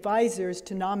need the advisors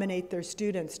to nominate their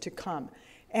students to come.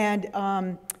 And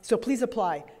so please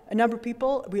apply. A number of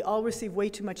people, we all receive way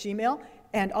too much email.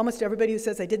 And almost everybody who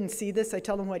says, I didn't see this, I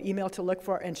tell them what email to look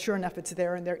for, and sure enough, it's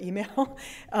there in their email,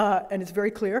 and it's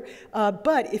very clear.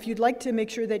 But if you'd like to make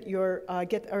sure that you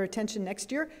get our attention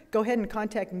next year, go ahead and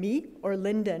contact me or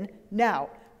Lyndon now.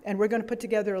 And we're going to put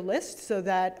together a list so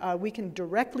that we can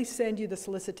directly send you the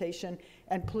solicitation,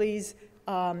 and please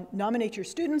nominate your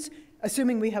students,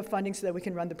 assuming we have funding so that we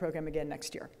can run the program again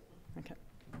next year. Okay.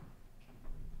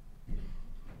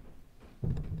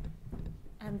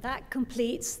 And that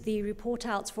completes the report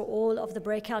outs for all of the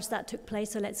breakouts that took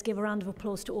place. So let's give a round of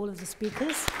applause to all of the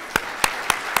speakers.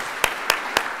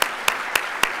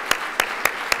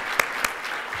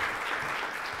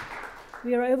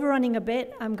 We are overrunning a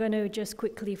bit. I'm going to just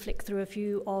quickly flick through a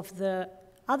few of the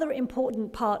other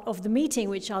important part of the meeting,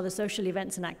 which are the social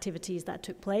events and activities that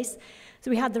took place. So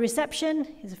we had the reception.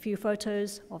 Here's a few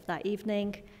photos of that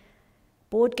evening.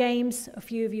 Board games, a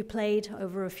few of you played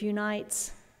over a few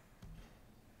nights.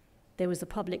 There was a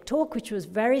public talk, which was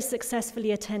very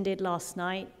successfully attended last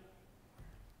night,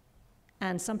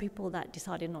 and some people that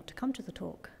decided not to come to the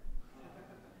talk.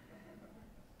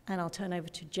 And I'll turn over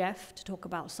to Jeff to talk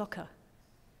about soccer.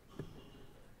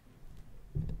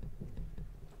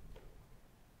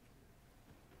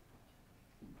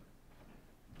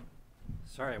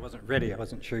 Sorry, I wasn't ready. I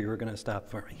wasn't sure you were going to stop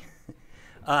for me.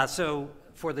 So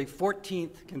for the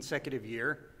 14th consecutive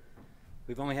year,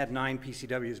 we've only had 9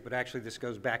 PCWs, but actually this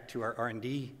goes back to our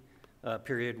R&D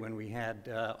period when we had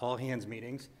all hands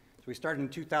meetings. So we started in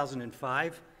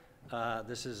 2005.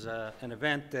 This is an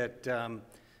event that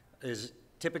is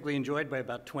typically enjoyed by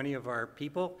about 20 of our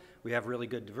people. We have really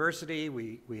good diversity.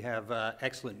 We have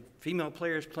excellent female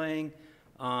players playing.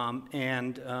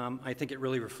 And I think it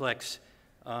really reflects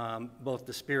both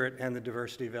the spirit and the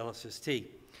diversity of LSST.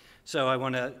 So I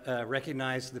want to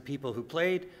recognize the people who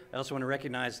played. I also want to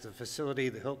recognize the facility,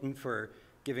 the Hilton, for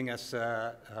giving us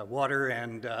water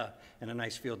and a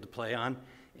nice field to play on.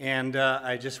 And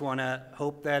I just want to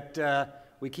hope that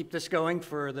we keep this going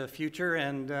for the future,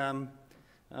 and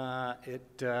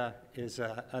it is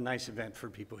a nice event for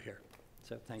people here.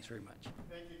 So thanks very much.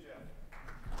 Thank you, Jeff.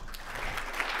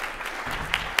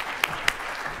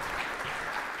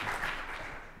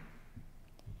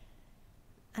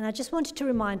 And I just wanted to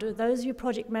remind those of you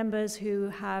project members who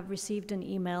have received an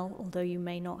email, although you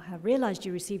may not have realized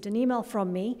you received an email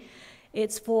from me,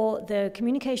 it's for the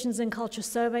Communications and Culture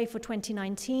Survey for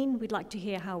 2019. We'd like to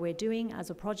hear how we're doing as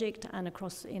a project and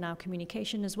across in our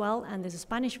communication as well. And there's a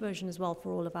Spanish version as well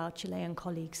for all of our Chilean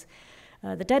colleagues.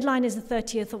 The deadline is the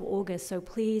 30th of August, so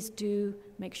please do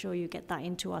make sure you get that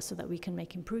into us so that we can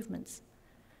make improvements.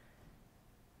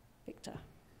 Victor.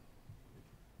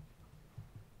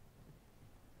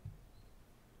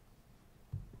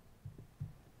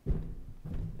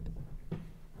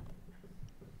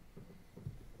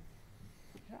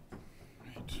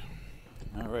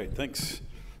 All right, thanks.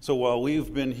 So while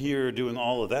we've been here doing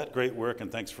all of that great work,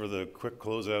 and thanks for the quick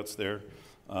closeouts there,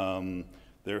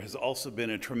 there has also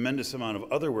been a tremendous amount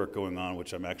of other work going on,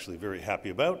 which I'm actually very happy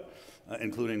about,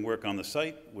 including work on the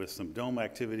site with some dome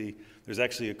activity. There's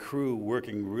actually a crew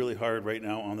working really hard right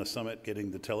now on the summit,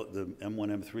 getting the M1,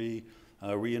 M3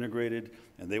 reintegrated,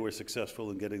 and they were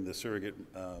successful in getting the surrogate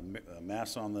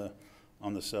mass on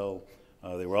the cell.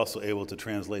 They were also able to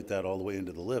translate that all the way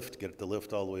into the lift, get the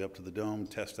lift all the way up to the dome,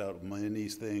 test out many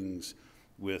things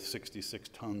with 66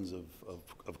 tons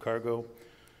of cargo.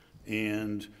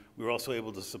 And we were also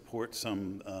able to support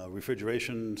some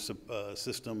refrigeration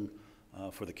system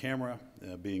for the camera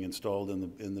being installed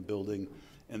in the building.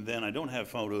 And then I don't have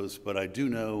photos, but I do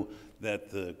know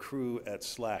that the crew at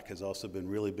SLAC has also been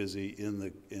really busy in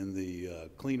the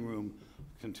clean room,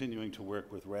 continuing to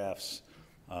work with rafts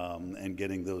and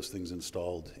getting those things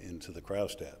installed into the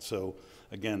cryostat. So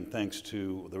again, thanks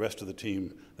to the rest of the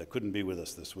team that couldn't be with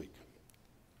us this week.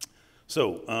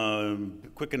 So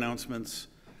quick announcements.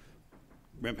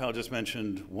 Rampal just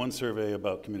mentioned one survey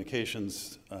about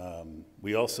communications.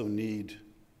 We also need,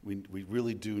 we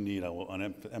really do need, I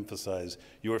want to emphasize,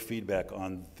 your feedback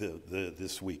on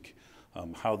this week.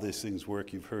 How these things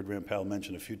work. You've heard Rampal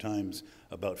mention a few times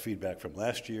about feedback from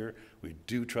last year. We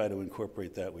do try to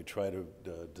incorporate that. We try to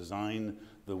design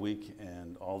the week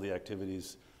and all the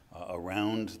activities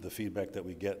around the feedback that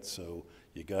we get, so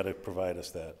you got to provide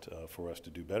us that for us to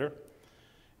do better.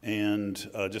 And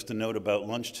just a note about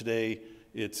lunch today,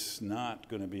 it's not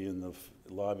going to be in the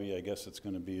lobby. I guess it's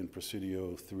going to be in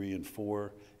Presidio 3 and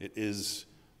 4. It is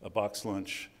a box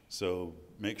lunch, so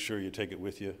make sure you take it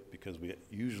with you, because we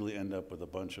usually end up with a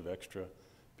bunch of extra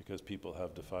because people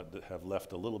have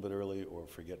left a little bit early or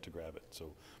forget to grab it.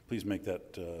 So please make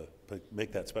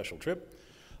that special trip.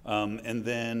 And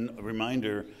then a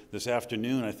reminder, this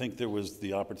afternoon, I think there was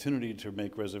the opportunity to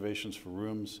make reservations for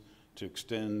rooms to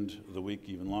extend the week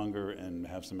even longer and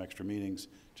have some extra meetings.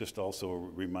 Just also a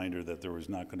reminder that there was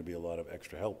not going to be a lot of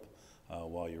extra help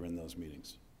while you're in those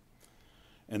meetings.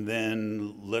 And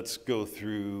then let's go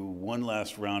through one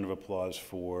last round of applause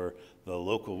for the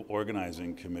local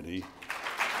organizing committee.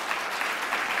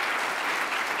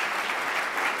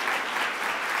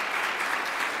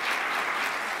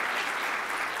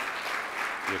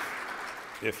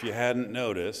 If you hadn't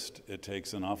noticed, it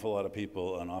takes an awful lot of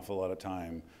people, an awful lot of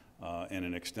time, in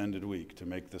an extended week to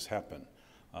make this happen.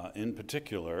 In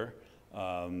particular,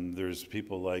 there's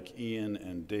people like Ian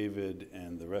and David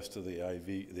and the rest of the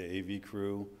AV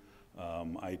crew.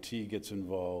 IT gets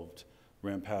involved.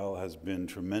 Rampal has been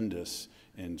tremendous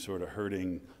in sort of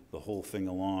herding the whole thing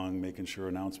along, making sure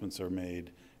announcements are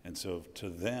made. And so to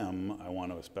them, I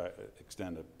want to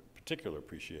extend a particular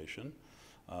appreciation.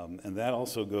 And that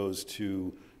also goes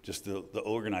to just the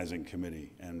organizing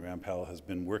committee. And Rampal has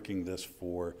been working this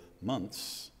for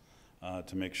months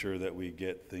to make sure that we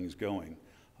get things going.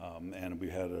 And we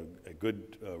had a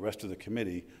good rest of the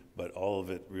committee, but all of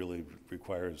it really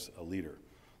requires a leader.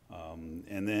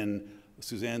 And then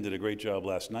Suzanne did a great job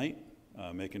last night,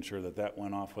 making sure that that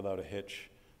went off without a hitch.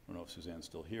 I don't know if Suzanne's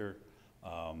still here,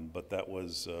 but that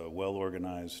was well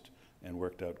organized and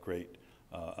worked out great.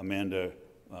 Amanda,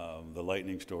 the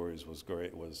lightning stories was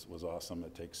great, was awesome.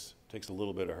 It takes a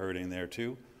little bit of herding there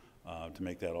too to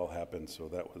make that all happen. So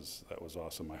that was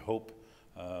awesome. I hope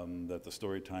that the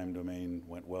Storytime domain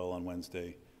went well on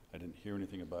Wednesday. I didn't hear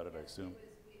anything about it, I assume.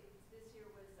 This year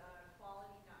was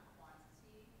quality, not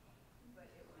quantity, but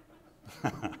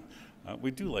it went.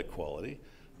 We do like quality,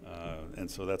 and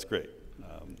so that's great.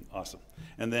 Awesome.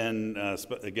 And then,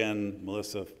 again,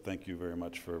 Melissa, thank you very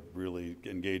much for really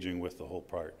engaging with the whole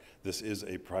part. This is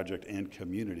a project and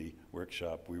community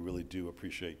workshop. We really do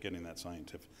appreciate getting that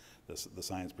the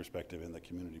science perspective and the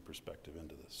community perspective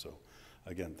into this. So,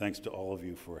 again, thanks to all of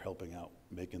you for helping out,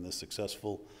 making this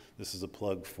successful. This is a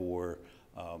plug for,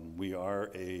 we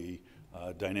are a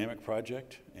dynamic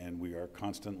project, and we are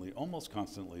almost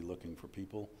constantly looking for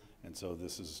people. And so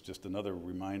this is just another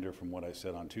reminder from what I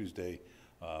said on Tuesday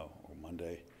or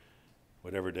Monday,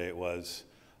 whatever day it was,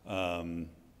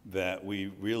 that we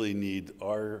really need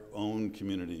our own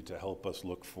community to help us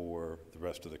look for the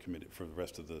rest of the committee, for the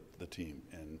rest of the team.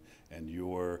 And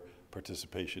your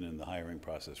participation in the hiring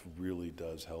process really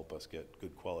does help us get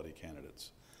good quality candidates.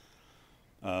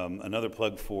 Another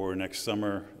plug for next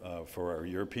summer, for our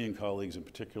European colleagues in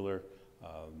particular,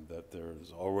 that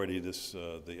there's already the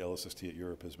LSST at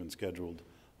Europe has been scheduled,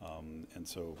 and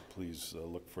so please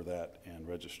look for that and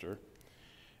register.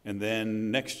 And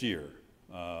then next year,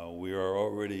 we are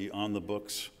already on the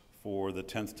books for the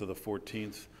 10th to the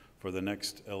 14th for the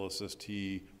next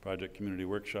LSST Project Community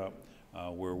Workshop.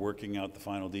 We're working out the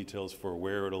final details for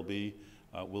where it'll be.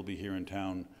 will be here in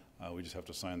town. We just have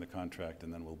to sign the contract,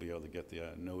 and then we'll be able to get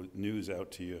the news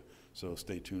out to you, so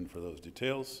stay tuned for those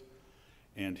details.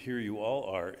 And here you all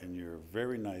are in your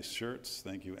very nice shirts.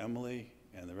 Thank you, Emily,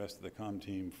 and the rest of the comm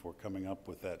team for coming up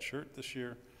with that shirt this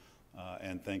year.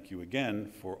 And thank you again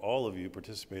for all of you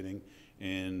participating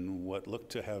in what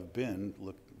looked to have been,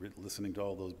 listening to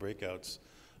all those breakouts,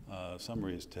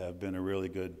 summaries, to have been a really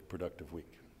good, productive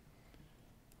week.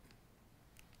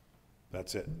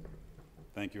 That's it.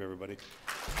 Thank you, everybody.